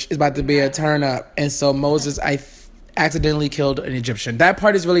 bitch. It's about to be a turn up. And so Moses, accidentally killed an Egyptian. That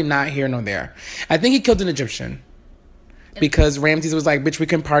part is really not here nor there. I think he killed an Egyptian. Because Ramses was like, bitch, we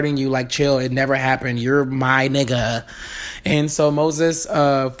can pardon you, like, chill, it never happened, you're my nigga. And so Moses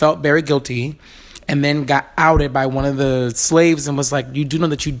felt very guilty, and then got outed by one of the slaves and was like, you do know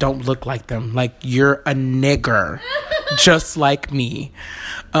that you don't look like them, like, you're a nigger, just like me.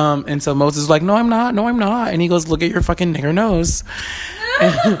 And so Moses was like, no I'm not, and he goes, look at your fucking nigger nose.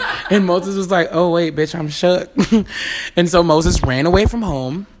 And Moses was like, oh wait, bitch, I'm shook. And so Moses ran away from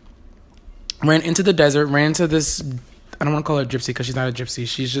home, ran into the desert, ran into this, I don't want to call her gypsy because she's not a gypsy.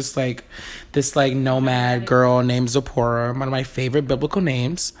 She's just like this like nomad girl named Zipporah, one of my favorite biblical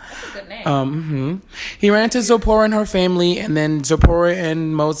names. That's a good name. He ran into Zipporah and her family, and then Zipporah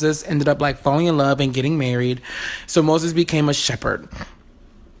and Moses ended up like falling in love and getting married. So Moses became a shepherd.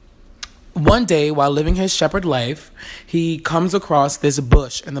 One day, while living his shepherd life, he comes across this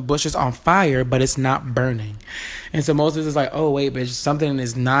bush, and the bush is on fire, but it's not burning. And so Moses is like, oh wait, bitch, something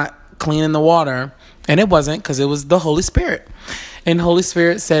is not clean in the water. And it wasn't, because it was the Holy Spirit. And the Holy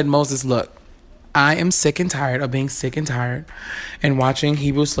Spirit said, Moses, look, I am sick and tired of being sick and tired and watching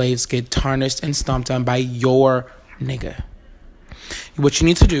Hebrew slaves get tarnished and stomped on by your nigga. What you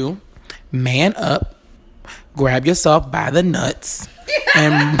need to do, man up, grab yourself by the nuts,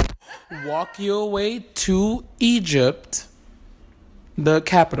 and walk your way to Egypt, the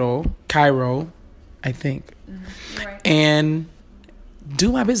capital, Cairo, I think, Right. and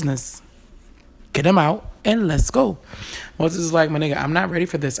do my business. Get him out and let's go. Moses is like, my nigga, I'm not ready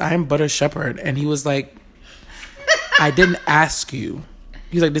for this. I am but a shepherd. And he was like, I didn't ask you.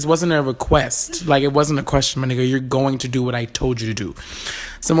 He's like, this wasn't a request. Like, it wasn't a question, my nigga. You're going to do what I told you to do.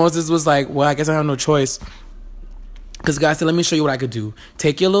 So Moses was like, well, I guess I have no choice. Because God said, let me show you what I could do.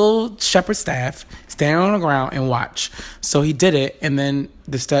 Take your little shepherd staff, stand on the ground, and watch. So he did it, and then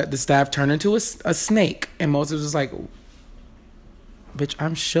the staff turned into a snake. And Moses was like, bitch,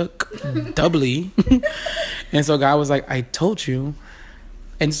 I'm shook doubly. And so God was like, I told you.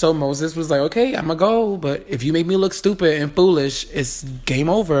 And so Moses was like, okay, I'm going to go. But if you make me look stupid and foolish, it's game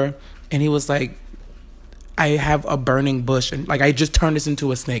over. And he was like, I have a burning bush. And like, I just turned this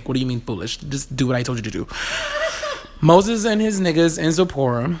into a snake. What do you mean foolish? Just do what I told you to do. Moses and his niggas in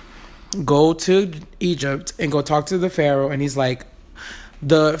Zipporah go to Egypt and go talk to the Pharaoh. And he's like,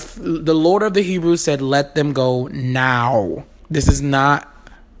 the Lord of the Hebrews said, let them go now. This is not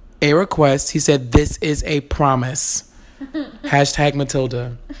a request. He said, this is a promise. Hashtag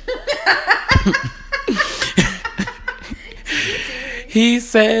Matilda. He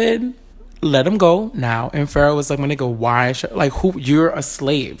said, let him go now. And Pharaoh was like, my nigga, why should, like, who, you're a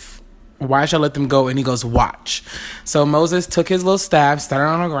slave. Why should I let them go? And he goes, watch. So Moses took his little staff, started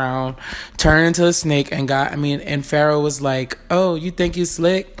on the ground, turned into a snake, and Pharaoh was like, oh, you think you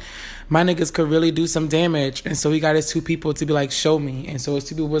slick? My niggas could really do some damage. And so he got his two people to be like, show me. And so his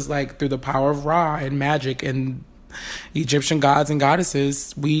two people was like, through the power of Ra and magic and Egyptian gods and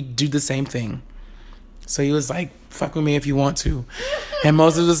goddesses, we do the same thing. So he was like, fuck with me if you want to. And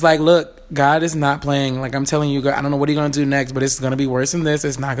Moses was like, look, God is not playing. Like, I'm telling you, I don't know what you're going to do next, but it's going to be worse than this.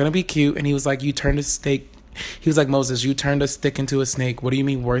 It's not going to be cute. And he was like, you turned a snake. He was like, Moses, you turned a stick into a snake. What do you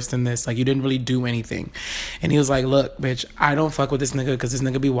mean worse than this? Like, you didn't really do anything. And he was like, look, bitch, I don't fuck with this nigga because this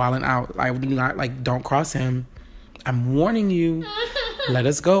nigga be wilding out. I do not, like, don't cross him. I'm warning you. Let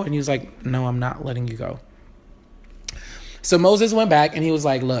us go. And he was like, no, I'm not letting you go. So Moses went back and he was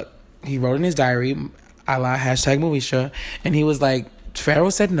like, look, he wrote in his diary, a la hashtag Moesha, and he was like, Pharaoh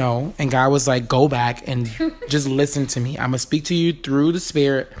said no, and God was like, go back and just listen to me. I'm going to speak to you through the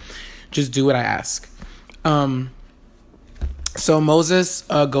Spirit. Just do what I ask. So Moses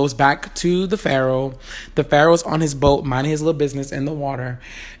goes back to the Pharaoh. The Pharaoh's on his boat, minding his little business in the water.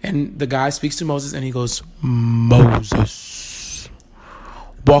 And the guy speaks to Moses and he goes, Moses,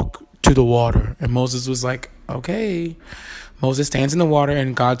 walk to the water. And Moses was like, okay. Moses stands in the water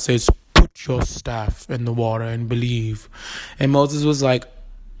and God says, put your staff in the water and believe. And Moses was like,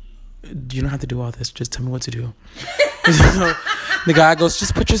 you don't have to do all this. Just tell me what to do. So the guy goes,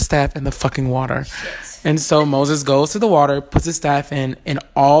 just put your staff in the fucking water. Shit. And so Moses goes to the water, puts his staff in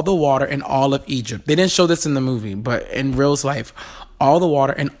all the water in all of Egypt. They didn't show this in the movie, but in real life, all the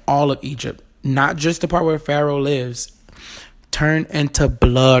water in all of Egypt, not just the part where Pharaoh lives, turned into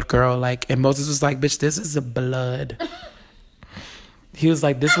blood, girl. Like, and Moses was like, bitch, this is a blood. He was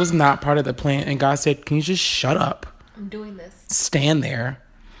like, this was not part of the plan. And God said, can you just shut up? I'm doing this. Stand there.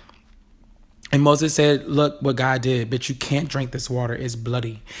 And Moses said, look what God did, but you can't drink this water. It's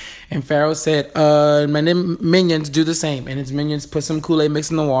bloody. And Pharaoh said, my minions do the same. And his minions put some Kool-Aid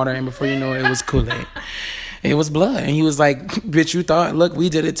mixed in the water. And before you know it, it was Kool-Aid. It was blood. And he was like, bitch, you thought, look, we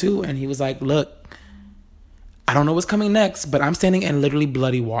did it too. And he was like, look, I don't know what's coming next, but I'm standing in literally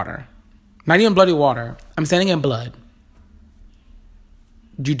bloody water. Not even bloody water. I'm standing in blood.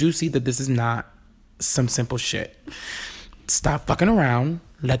 You do see that this is not some simple shit. Stop fucking around.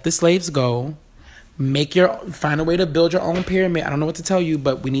 Let the slaves go. Find a way to build your own pyramid. I don't know what to tell you,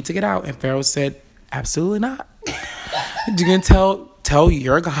 but we need to get out. And Pharaoh said, absolutely not. You can tell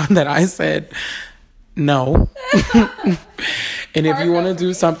your God that I said no. And if you want to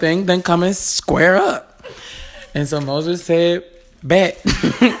do something, then come and square up. And so Moses said, bet.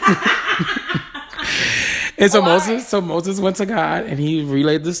 And so Moses went to God and he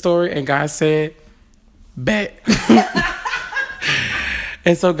relayed the story and God said, bet.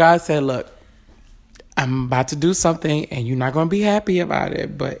 And so God said, look, I'm about to do something and you're not going to be happy about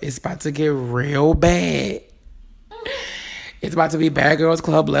it, but it's about to get real bad. It's about to be Bad Girls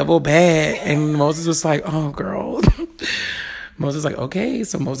Club level bad. And Moses was like, oh, girl. Moses was like, okay.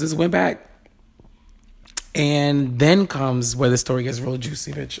 So Moses went back. And then comes where the story gets real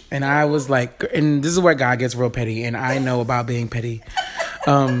juicy, bitch. And I was like, and this is where God gets real petty. And I know about being petty.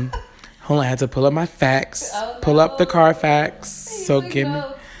 Hold on, I had to pull up my facts. Pull up the Carfax. So give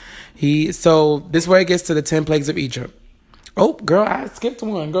me. So this is where it gets to the 10 plagues of Egypt. Oh, girl, I skipped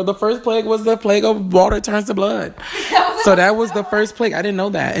one. Girl, the first plague was the plague of water turns to blood. So that was the first plague. I didn't know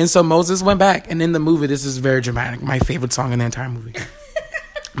that. And so Moses went back. And in the movie, this is very dramatic. My favorite song in the entire movie.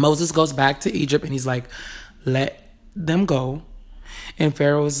 Moses goes back to Egypt and he's like, let them go. And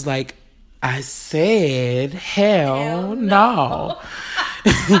Pharaoh was like, I said, hell no.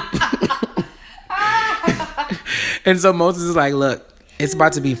 And so Moses is like, look, it's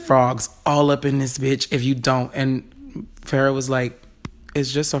about to be frogs all up in this bitch if you don't. And Pharaoh was like,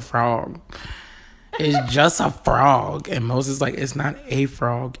 it's just a frog. It's just a frog. And Moses is like, it's not a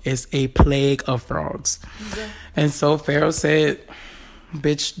frog. It's a plague of frogs. Yeah. And so Pharaoh said,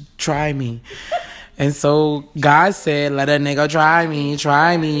 bitch, try me. And so God said, let a nigga try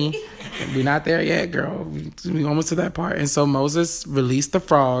me. We're not there yet, girl. We almost to that part. And so Moses released the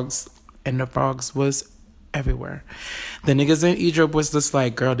frogs, and the frogs was everywhere. The niggas in Egypt was just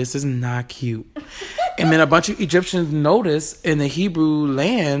like, girl, this is not cute. And then a bunch of Egyptians noticed in the Hebrew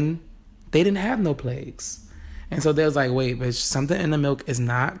land, they didn't have no plagues. And so they was like, wait, bitch, something in the milk is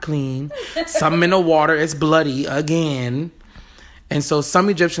not clean. Something in the water is bloody again. And so some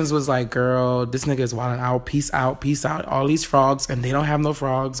Egyptians was like, girl, this nigga is wilding out. Peace out. All these frogs. And they don't have no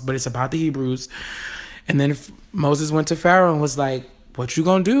frogs, but it's about the Hebrews. And then Moses went to Pharaoh and was like, what you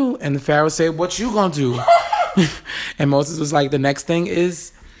gonna do? And the Pharaoh said, what you gonna do? And Moses was like, the next thing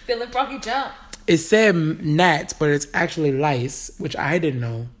is... Feeling froggy jump. It said gnats, but it's actually lice, which I didn't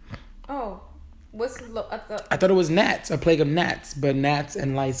know. Oh. I thought it was gnats, a plague of gnats, but gnats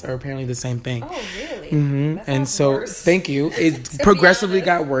and lice are apparently the same thing. Oh, really? Mm-hmm. And so, worse. Thank you. It progressively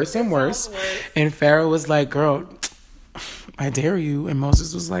got worse and worse. And Pharaoh was like, girl, I dare you. And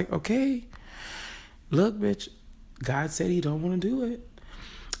Moses was like, okay, look, bitch, God said he don't want to do it.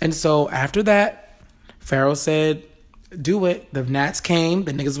 And so after that, Pharaoh said, do it. The gnats came.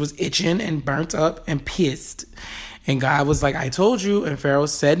 The niggas was itching and burnt up and pissed. And God was like, I told you. And Pharaoh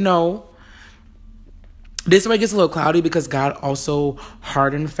said no. This way gets a little cloudy because God also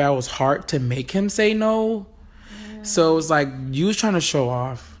hardened Pharaoh's heart to make him say no. Yeah. So it was like, you was trying to show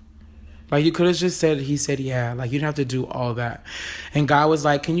off. Like, you could have just said, he said, yeah. Like, you didn't have to do all that. And God was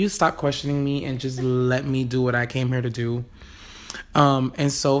like, can you stop questioning me and just let me do what I came here to do?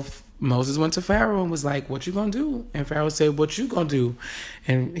 And so Moses went to Pharaoh and was like, what you gonna do? And Pharaoh said, what you gonna do?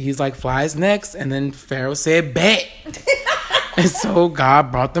 And he's like, flies next. And then Pharaoh said, bet. And so God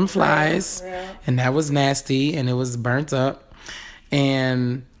brought them flies. And that was nasty. And it was burnt up.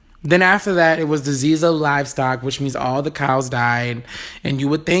 And then after that, it was disease of livestock, which means all the cows died. And you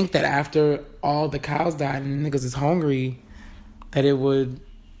would think that after all the cows died and niggas is hungry, that it would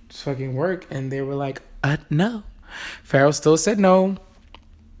fucking work. And they were like, no. Pharaoh still said no.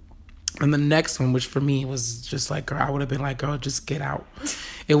 And the next one, which for me was just like, girl, I would have been like, girl, just get out.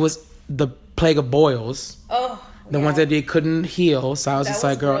 It was the plague of boils. Oh, the ones that they couldn't heal. So I was just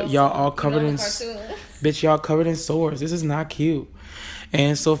like, girl, gross. y'all all covered in... Bitch, y'all covered in sores. This is not cute.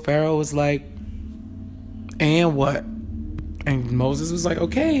 And so Pharaoh was like, and what? And Moses was like,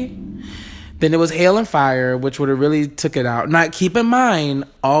 okay. Then it was hail and fire, which would have really took it out. Now, keep in mind,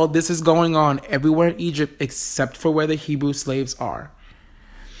 all this is going on everywhere in Egypt except for where the Hebrew slaves are.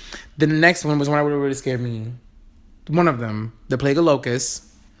 Then the next one was one that would have really scared me. One of them, the plague of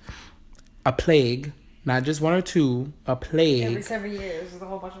locusts. A plague, not just one or two, a plague. Every 7 years, there's a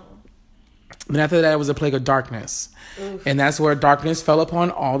whole bunch of them. Then after that, it was a plague of darkness. Oof. And that's where darkness fell upon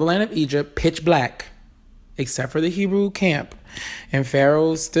all the land of Egypt, pitch black, except for the Hebrew camp. And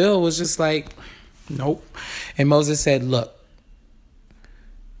Pharaoh still was just like, nope. And Moses said, look,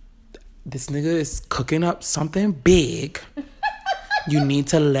 this nigga is cooking up something big. You need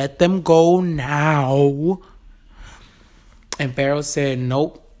to let them go now. And Pharaoh said,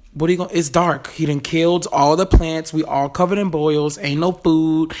 nope. What are you going? It's dark. He done killed all the plants. We all covered in boils. Ain't no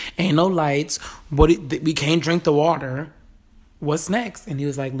food. Ain't no lights. We can't drink the water. What's next? And he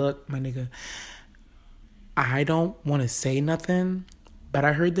was like, look, my nigga, I don't want to say nothing, but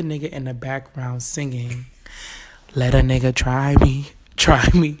I heard the nigga in the background singing, let a nigga try me. Try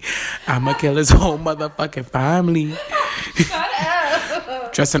me. I'ma kill his whole motherfucking family. Shut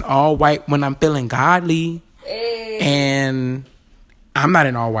up. Dressing all white when I'm feeling godly. Hey. And I'm not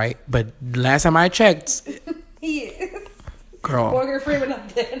in all white, but last time I checked, He is. girl, Morgan Freeman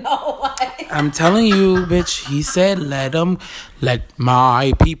up there in all white. I'm telling you, bitch, he said, let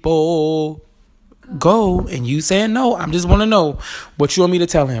my people go. And you saying no. I just want to know what you want me to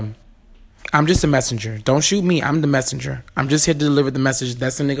tell him. I'm just a messenger. Don't shoot me. I'm the messenger. I'm just here to deliver the message.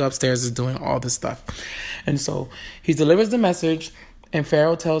 That's the nigga upstairs is doing all this stuff. And so he delivers the message, and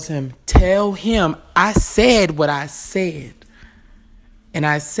Pharaoh tells him, tell him I said what I said. And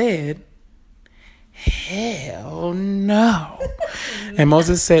I said, hell no. And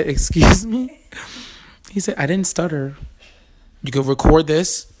Moses said, excuse me? He said, I didn't stutter. You can record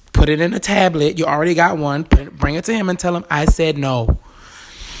this, put it in a tablet. You already got one. Bring it to him and tell him I said no.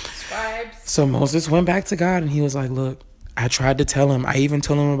 Scribes. So Moses went back to God and he was like, look, I tried to tell him. I even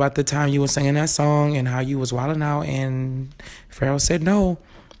told him about the time you were singing that song and how you was wilding out. And Pharaoh said no.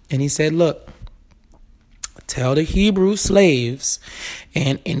 And he said, look, tell the Hebrew slaves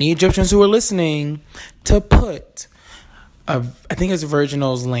and any Egyptians who are listening to put, I think it's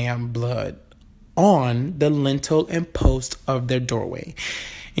virginal's lamb blood on the lintel and post of their doorway.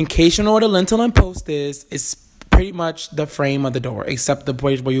 In case you know what a lintel and post is, it's pretty much the frame of the door, except the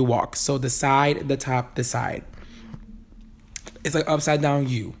place where you walk. So the side, the top, the side. It's like upside down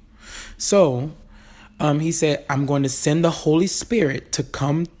U. So he said, I'm going to send the Holy Spirit to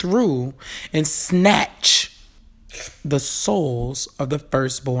come through and snatch the souls of the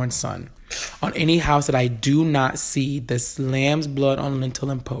firstborn son on any house that I do not see this lamb's blood on lintel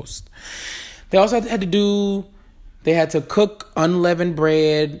and post. They also had to cook unleavened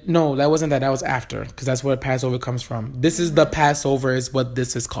bread. No, that wasn't that. That was after, because that's where Passover comes from. This is the Passover is what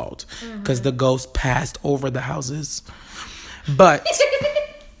this is called, because the ghost passed over the houses. But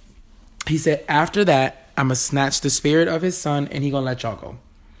he said, after that, I'm going to snatch the spirit of his son and he going to let y'all go.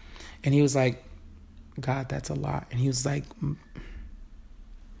 And he was like, God, that's a lot. And he was like,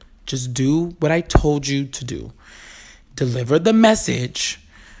 just do what I told you to do. Deliver the message.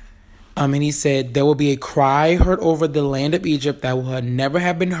 And he said, there will be a cry heard over the land of Egypt that will never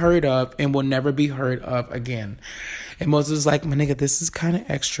have been heard of and will never be heard of again. And Moses was like, my nigga, this is kind of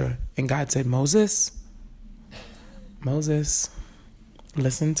extra. And God said, Moses,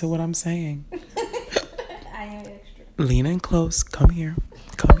 listen to what I'm saying. I am extra. Lean in close. Come here.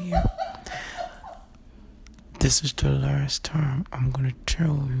 This is the last time I'm going to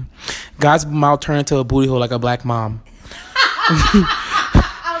tell you. God's mouth turned into a booty hole like a black mom.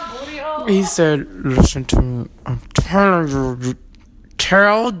 He said, listen to me. I'm telling you.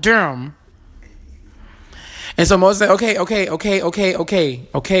 Tell them. And so Moses said, okay.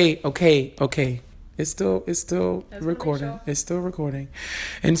 It's still recording. It's still recording.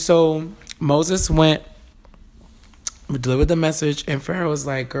 And so Moses went, delivered the message, and Pharaoh was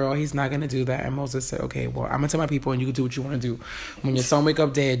like, girl, he's not going to do that. And Moses said, okay, well, I'm going to tell my people and you can do what you want to do. When your son wake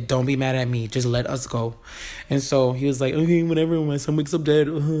up dead, don't be mad at me. Just let us go. And so he was like, okay, whatever. When my son wakes up dead.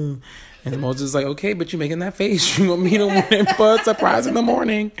 And Moses was like, okay, but you making that face. You want me to win for a surprise in the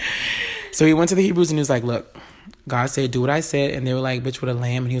morning. So he went to the Hebrews and he was like, look, God said, do what I said. And they were like, bitch, with a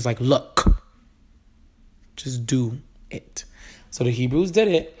lamb. And he was like, look, just do it. So the Hebrews did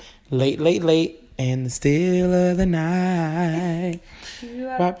it. Late. In the still of the night.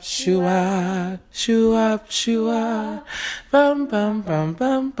 Shua, bum, bum, bum,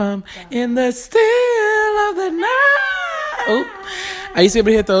 bum, bum. In the still of the night. Oh, I used to be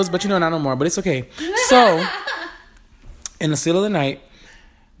able to hit those, but not no more. But it's okay. So, in the still of the night,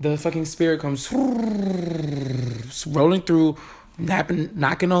 the fucking spirit comes rolling through,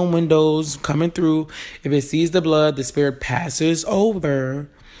 knocking on windows, coming through. If it sees the blood, the spirit passes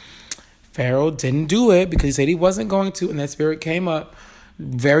over. Pharaoh didn't do it because he said he wasn't going to, and that spirit came up.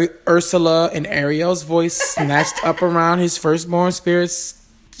 Very Ursula and Ariel's voice snatched up around his firstborn spirit's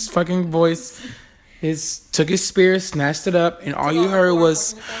fucking voice. Took his spirit, snatched it up, and all you heard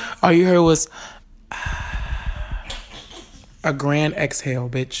was a grand exhale,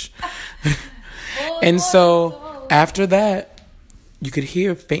 bitch. And so after that, you could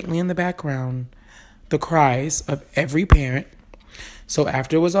hear faintly in the background the cries of every parent. So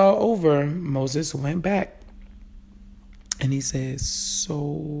after it was all over, Moses went back and he said, so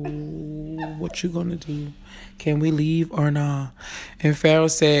what you gonna do? Can we leave or not? And Pharaoh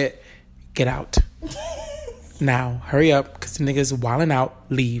said, get out. Now, hurry up, because the nigga's wilding out.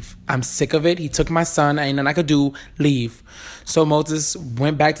 Leave. I'm sick of it. He took my son. Ain't nothing I could do. Leave. So Moses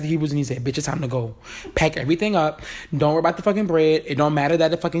went back to the Hebrews and he said, bitch, it's time to go. Pack everything up. Don't worry about the fucking bread. It don't matter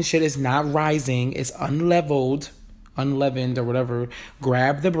that the fucking shit is not rising. It's unleavened or whatever.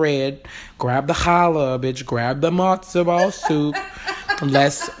 Grab the bread. Grab the challah, bitch. Grab the matzo ball soup.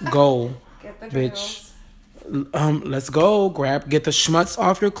 Let's go, bitch. Let's go. Get the schmutz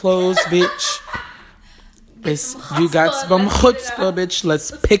off your clothes, bitch. You got some chutzpah, bitch. Let's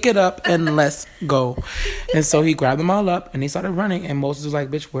pick it up and let's go. And so he grabbed them all up and they started running. And Moses was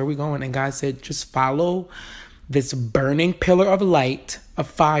like, bitch, where are we going? And God said, just follow this burning pillar of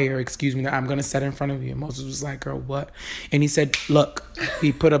fire, that I'm going to set in front of you. And Moses was like, girl, what? And he said, look,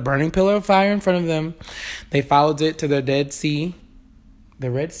 he put a burning pillar of fire in front of them. They followed it to the Dead Sea. The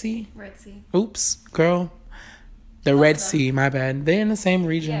Red Sea? Red Sea. Oops, girl. The Red Sea, my bad. They're in the same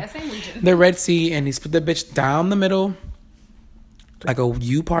region. Yeah, same region. The Red Sea, and he split the bitch down the middle, like a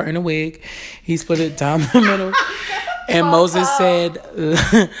U part in a wig. He split it down the middle, and Moses said,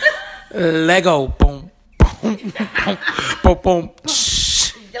 "Lego, boom, boom, boom, boom, boom."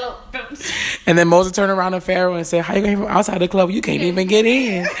 And then Moses turned around to Pharaoh and said, "How you going from outside the club? You can't even get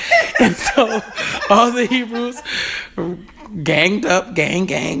in." And so all the Hebrews ganged up, gang,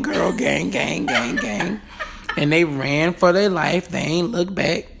 girl, gang. And they ran for their life. They ain't look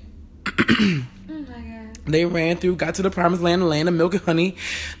back. Oh my God. They ran through, got to the promised land, the land of milk and honey.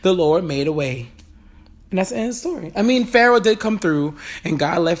 The Lord made a way. And that's the end of the story. I mean, Pharaoh did come through, and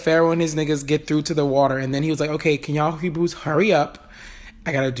God let Pharaoh and his niggas get through to the water. And then he was like, okay, can y'all Hebrews hurry up?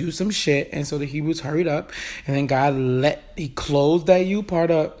 I gotta do some shit. And so the Hebrews hurried up. And then God he closed that U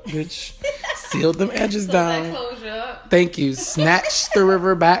part up, which sealed them edges down. Thank you. Snatched the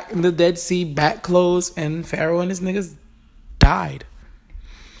river back in the Dead Sea, back closed, and Pharaoh and his niggas died.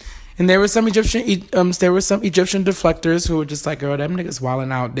 And there were some Egyptian deflectors who were just like, girl, them niggas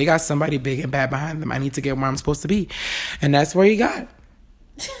wilding out. They got somebody big and bad behind them. I need to get where I'm supposed to be. And that's where he got.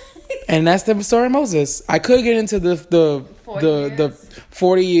 And that's the story of Moses. I could get into the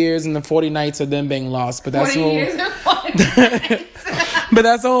 40 years and the 40 nights of them being lost, but that's but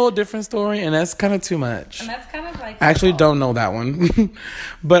that's a whole different story, and that's kind of too much. And that's kind of like I actually don't know that one,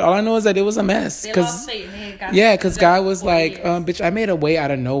 but all I know is that it was a mess. Because God was like, "Bitch, I made a way out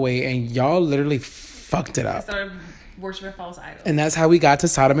of no way, and y'all literally fucked it up." Started worshiping false idols, and that's how we got to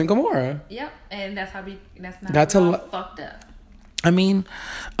Sodom and Gomorrah. Yep, and that's how we fucked up. I mean,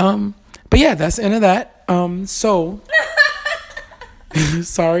 but yeah, that's the end of that. So.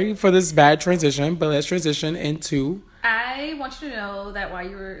 Sorry for this bad transition, but let's transition into... I want you to know that while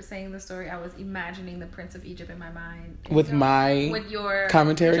you were saying the story, I was imagining the Prince of Egypt in my mind. With your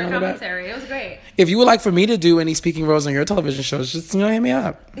commentary on that? It was great. If you would like for me to do any speaking roles on your television shows, just, hit me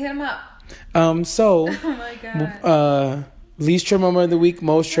up. Hit him up. So... Oh my God. Least true moment of the week,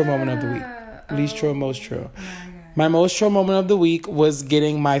 most true moment of the week. Least true, most true. My most true moment of the week was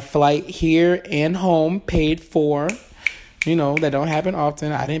getting my flight here and home paid for... that don't happen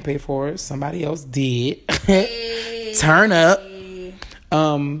often. I didn't pay for it. Somebody else did. Hey. Turn up.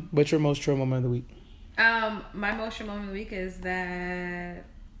 What's your most true moment of the week? My most true moment of the week is that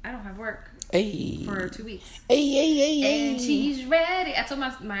I don't have work for 2 weeks. Hey. And she's ready. I told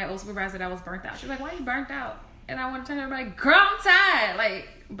my old supervisor that I was burnt out. She was like, why are you burnt out? and I want to turn around and be like, girl, I'm tired. Like,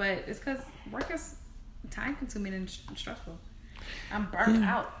 but it's because work is time consuming and stressful. I'm burnt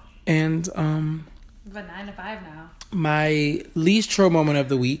out. And But 9 to 5 now. my least chill moment of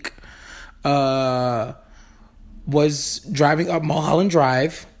the week was driving up Mulholland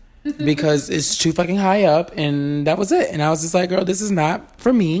Drive because it's too fucking high up, and that was it. And I was just like, girl, this is not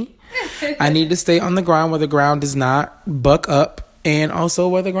for me. I need to stay on the ground where the ground does not buck up, and also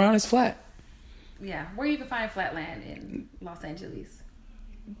where the ground is flat. Yeah, where you can find flat land in Los Angeles.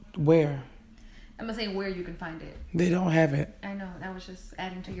 Where? I'm not saying where you can find it. They don't have it. I know, that was just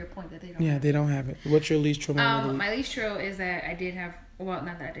adding to your point that they don't. Yeah, have they don't have it. What's your least chill moment of the week? My least chill is that I did have, well,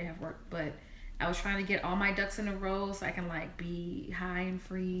 not that I did have work, but I was trying to get all my ducks in a row so I can like be high and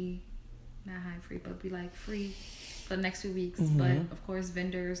free, not high and free, but be like free for the next 2 weeks. But of course,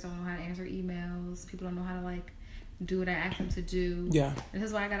 vendors don't know how to answer emails. People don't know how to like do what I ask them to do. Yeah. And this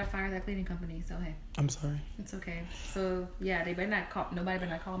is why I gotta fire that cleaning company. So hey, I'm sorry. it's okay. So yeah, they better not call. Nobody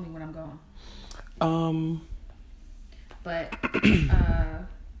better not call me when I'm gone. But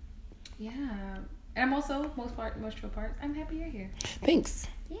yeah, and I'm also most true part. I'm happy you're here. Thanks.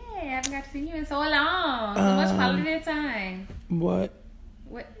 Yeah, I haven't got to see you in so long. So much holiday time. What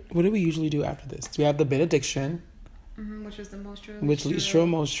do we usually do after this? We have the benediction, Which was the most true. which least chill,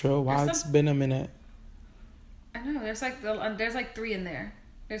 most chill. Wow, it's been a minute. I know. There's like 3 in there.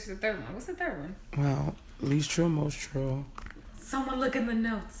 There's the third one. What's the third one? Wow, least chill, most chill. Someone look in the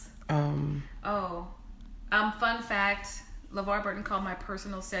notes. Fun fact: LeVar Burton called my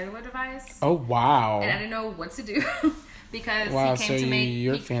personal cellular device. Oh wow. And I didn't know what to do because Wow, he came so to make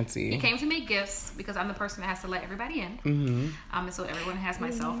you're fancy. He came to make gifts because I'm the person that has to let everybody in. And so everyone has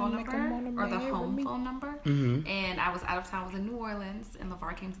my cell phone number or the home phone number. And I was out of town. I was in New Orleans, and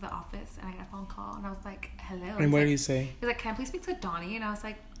LeVar came to the office, and I got a phone call, and I was like, "Hello." And what did he say? He's like, "Can I please speak to Donnie?" And I was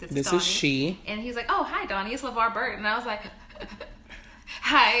like, "This This Donnie." is she. And he's like, "Oh, hi, Donnie. It's LeVar Burton." And I was like,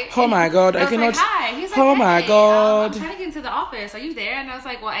 "Hi." Oh my god, I was cannot. like, "Hi." He's like, Oh "Hey, my god. I'm trying to get into the office. Are you there?" And I was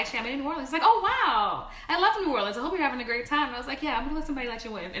like, "Well, actually, I'm in New Orleans." He's like, "Oh wow, I love New Orleans. I hope you're having a great time." And I was like, "Yeah, I'm gonna let somebody let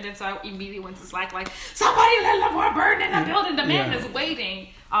you in." And then so I immediately went to Slack like, "Somebody let LeVar Burton in the building. The man is waiting."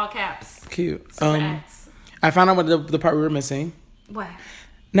 All caps. Cute. Rats. I found out what the part we were missing. What?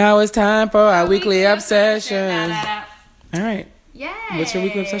 Now it's time for our weekly obsession. Da-da-da. All right. Yay. What's your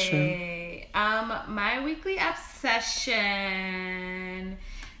weekly obsession? My weekly obsession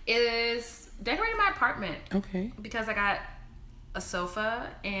is decorating my apartment. Okay. Because I got a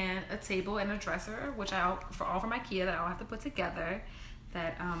sofa and a table and a dresser, which for my IKEA that I'll have to put together.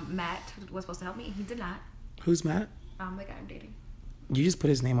 That Matt was supposed to help me, and he did not. Who's Matt? The guy I'm dating. You just put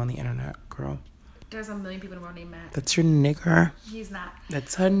his name on the internet, girl. There's a million people in the world named Matt. That's your nigger. He's not.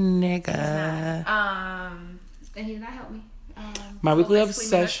 That's a nigga. He's not. And he did not help me. My weekly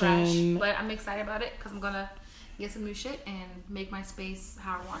basically made us crash. obsession. But I'm excited about it because I'm gonna get some new shit and make my space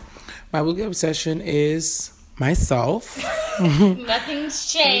how I want. My weekly obsession is myself.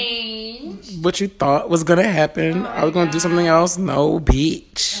 Nothing's changed. What you thought was gonna happen? I was gonna do something else. No,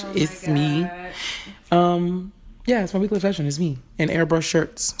 bitch. It's me. Yeah, it's my weekly obsession. It's me and airbrush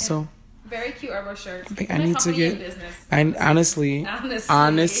shirts. So very cute airbrush shirts. I think I need to get. Business.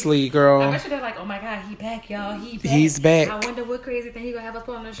 Honestly, girl. I bet you they're like, "Oh my god, he back, y'all. He's back. I wonder what crazy thing he gonna have us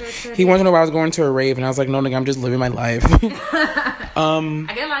put on the shirt today." He wanted to know why I was going to a rave, and I was like, "No, nigga, I'm just living my life." I get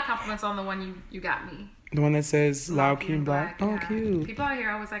a lot of compliments on the one you got me. The one that says "Loud, cute, and black." Oh, yeah. cute. People out here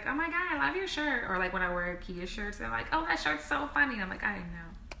are always like, "Oh my god, I love your shirt," or like when I wear Kia shirts, they're like, "Oh, that shirt's so funny." I'm like, "I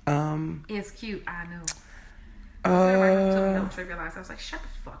know. It's cute. I know." Don't trivialize. I was like, "Shut the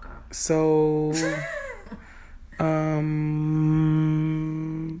fuck up." So,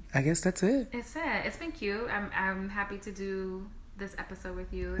 I guess that's it. It's sad. It's been cute. I'm happy to do this episode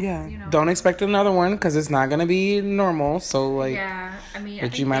with you. Yeah. You know, Don't expect another one because it's not gonna be normal. So like, yeah. I mean,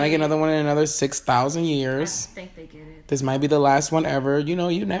 but you might not get another one in another 6,000 years. I think they get it. This might be the last one ever. You know,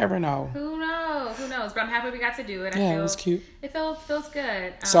 you never know. Who knows? But I'm happy we got to do it. Yeah, it was cute. It feels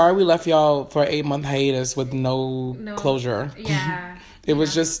good. Sorry we left y'all for an 8-month hiatus with no closure. Yeah. It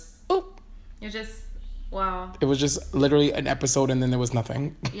was just. You're just. Well. It was just literally an episode and then there was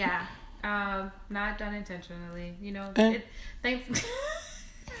nothing. Yeah. Not done intentionally. You know. Thanks.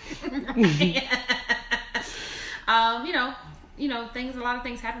 You know, things. A lot of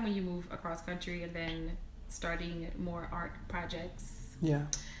things happen when you move across country and then starting more art projects. Yeah.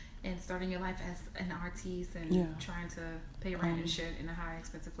 And starting your life as an artiste and trying to pay rent and shit in a high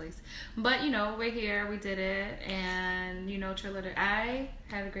expensive place. But, you know, we're here. We did it. And, you know, Cheerleader. I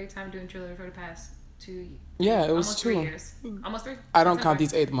had a great time doing Cheerleader for the past 2 years. Yeah, it was almost 2 years. Almost 3. I don't count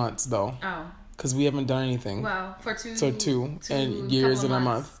these 8 months, though. Oh. Because we haven't done anything. Well, for 2. So 2 and years and a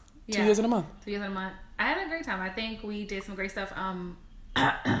month. 2 years and a month. 2 years and a month. I had a great time. I think we did some great stuff.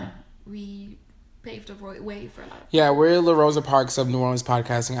 We paved the way for a lot. Yeah, we're La Rosa Parks of New Orleans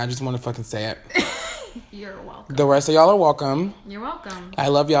podcasting. I just want to fucking say it. You're welcome. The rest of y'all are welcome. You're welcome. I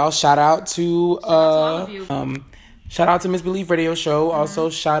love y'all. Shout out to all of you. shout out to Miss Believe Radio Show.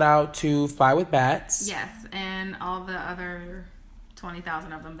 Also shout out to Fly with Bats. Yes, and all the other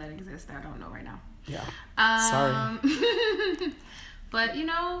 20,000 of them that exist that I don't know right now. Yeah. Sorry. But you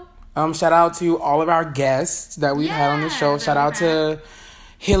know. Shout out to all of our guests that we've had on the show. Shout out to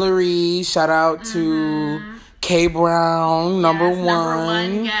Hillary. Shout out to K Brown, number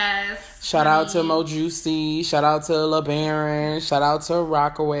one. Yes. Shout out to Mo Juicy. Shout out to LeBaron. Shout out to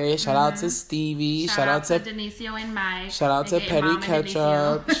Rockaway. Shout out to Stevie. Shout out to Denicio and Mike. Shout out to Petty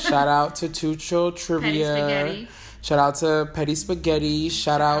Ketchup. Shout out to Tucho Trivia. Shout out to Petty Spaghetti.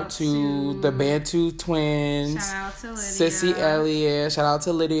 Shout out to the Bantu Twins. Shout out to Lydia. Sissy Elliott. Shout out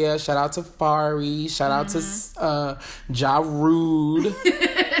to Lydia. Shout out to Fari. Shout out to Ja Rude.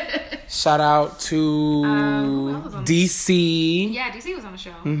 Shout out to DC. Yeah, DC was on the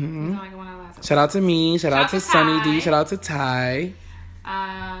show. He was on like one of the last Shout out to me. Shout out to Sunny Ty. D. Shout out to Ty.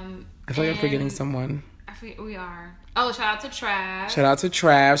 I feel like I'm forgetting someone. I forget we are. Oh, shout out to Trav. Shout out to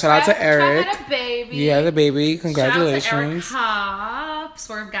Trav. Shout out to Eric. Trav had a baby. Yeah, the baby. Congratulations. Shout out to Eric Hobb.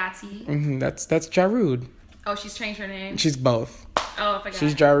 Swerve Gotti. That's Jarude. Oh, she's changed her name. She's both. Oh, I forgot.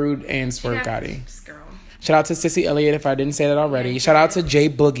 She's Jarude and Swerve Gotti. Girl. Shout out to Sissy Elliott if I didn't say that already. Shout out to Jay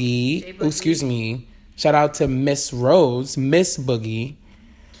Boogie. Ooh, excuse me. Shout out to Miss Rose, Miss Boogie.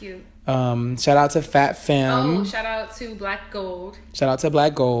 Cute. Shout out to Fat Femme. Oh, shout out to Black Gold. Shout out to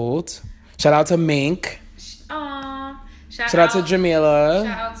Black Gold. Shout out to Mink. Aw. Shout out to Jamila.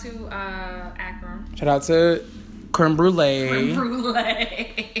 Shout out to Akram. Shout out to Creme Brulee. Creme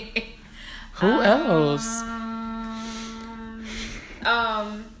Brulee. Who else?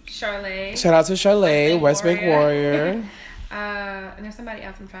 Charlotte. Shout out to Charlotte, West Bank Warrior. And there's somebody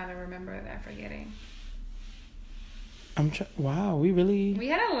else I'm trying to remember that I'm forgetting. Wow, we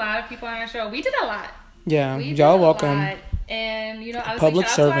had a lot of people on our show. We did a lot. Yeah, y'all welcome. And you know, I was Public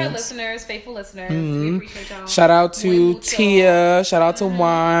shout out to our servants. listeners, faithful listeners. We appreciate y'all. Shout out to Tia. Shout out to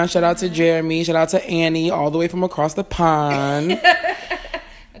Juan. Shout out to Jeremy. Shout out to Annie, all the way from across the pond.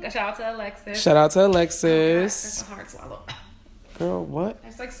 Shout out to Alexis. Shout out to Oh, Alexis. that's a hard swallow. Girl, what? I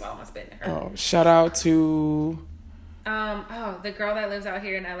just like swallow my spit. Oh, shout out to the girl that lives out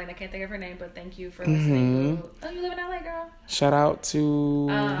here in LA, and I can't think of her name, but thank you for listening. Oh, you live in LA, girl. Shout out to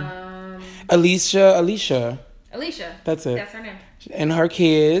Alicia. That's it. That's her name. And her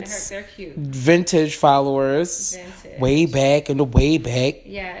kids. They're cute. Vintage followers. Way back in the way back.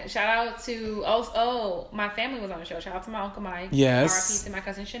 Yeah. Shout out to my family was on the show. Shout out to my Uncle Mike. Yes. R.I.P. to my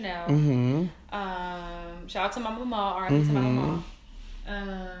cousin Chanel. Mm-hmm. Shout out to my mama. R.I.P. to my mama.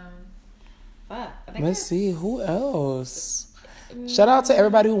 Let's see who else. Shout out to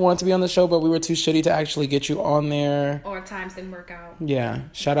everybody who wanted to be on the show, but we were too shitty to actually get you on there. Or times didn't work out. Yeah.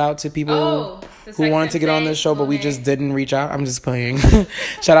 Shout out to people who wanted to get on the show, but we just didn't reach out. I'm just playing.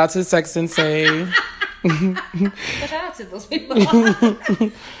 Shout out to Sex Sensei. Shout out to those people.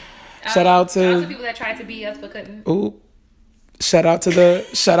 Shout out to people that tried to be us but couldn't. Ooh. Shout out to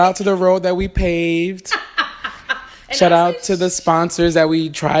the road that we paved. Shout out to the sponsors that we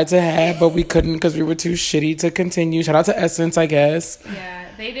tried to have, but we couldn't because we were too shitty to continue. Shout out to Essence, I guess. Yeah,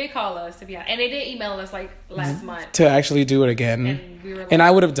 they did call us to be honest, and they did email us like last month to actually do it again. And we were like, and I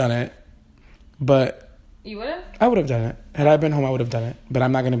would have done it, but you would have. I would have done it had I been home. I would have done it, but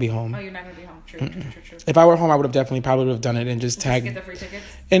I'm not gonna be home. Oh, you're not gonna be home. True. If I were home, I would have probably would have done it and just tagged. Get the free tickets.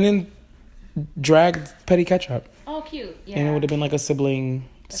 And then dragged Petty Ketchup. Oh, cute. Yeah. And it would have been like a sibling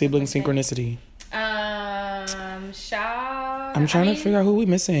synchronicity. I'm trying to figure out who we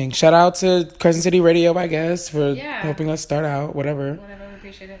missing. Shout out to Crescent City Radio, I guess, for helping us start out. Whatever, we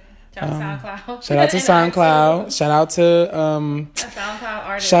appreciate it. Shout out to SoundCloud. Shout out to SoundCloud. Shout out to SoundCloud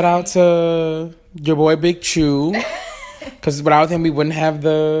artist. Shout out to your boy Big Chew. Because without him, we wouldn't have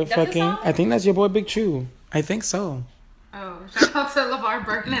the fucking. I think that's your boy Big Chew. I think so. Oh, shout out to LeVar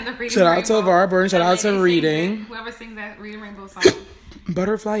Burton and the Reading Shout out to LeVar Burton. Shout out to Reading. Whoever sings that Reading Rainbow song.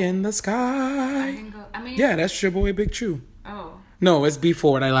 Butterfly in the sky. Yeah, that's your boy Big Chew. Oh. No, it's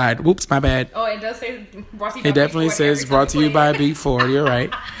B4. I lied. Whoops, my bad. Oh, it does say brought to you by It definitely says brought to you by B4. You're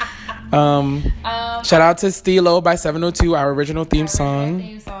right. Shout out to Stilo by 702, our original theme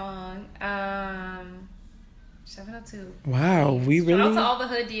song. 702. out to. Wow, we Shout out really... to all the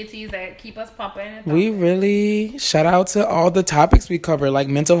hood deities that keep us pumping. And We pumping. really shout out to all the topics we cover, like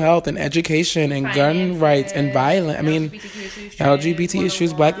mental health and education and gun Finances, rights and violence. I mean, LGBTQ issues, LGBT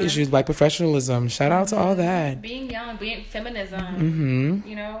issues, black 101. issues, black professionalism. Shout out to all that. Being young, being feminism. Mm-hmm.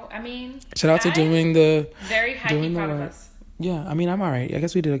 You know, I mean, Shout out to I'm doing the... very high doing the proud of work. us. Yeah, I mean, I'm all right. I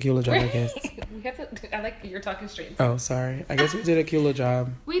guess we did a killer job, I guess. We have to. I like you're talking straight. Oh, sorry. I guess we did a killer job.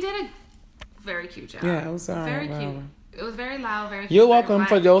 We did a very cute job. Yeah, it was all very right. cute. Wow. It was very loud, very cute. You're very welcome. black.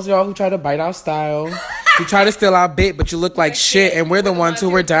 For those of y'all who try to bite our style, you try to steal our bit, but you look like shit, and we're the ones who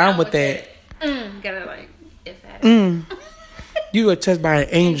were down with it. Gotta like, if that. You were touched by an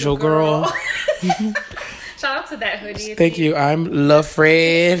angel, girl. Shout out to that hoodie. Thank you. I'm Love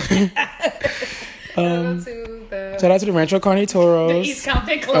Fred. Shout out to the Rancho Carne Toros. The East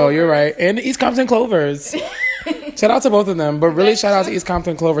Compton Clovers. Oh, you're right. And the East Compton Clovers. Shout out to both of them, but really shout out to East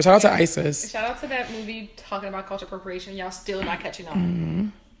Compton Clover. Shout out to ISIS. Shout out to that movie talking about culture appropriation. Y'all still not catching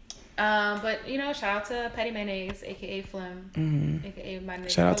on. But you know, shout out to Petty Mayonnaise, aka Flim, aka my name.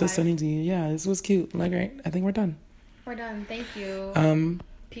 Shout out to Sunny D. Yeah, this was cute. Like, right? I think we're done. We're done. Thank you.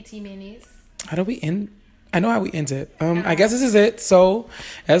 PT Mayonnaise. How do we end? I know how we end it. I guess this is it. So,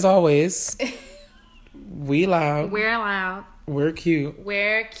 as always, we loud. We're loud. We're cute.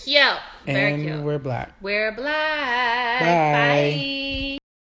 We're cute. Very And cute. we're black. We're black. Bye. Bye.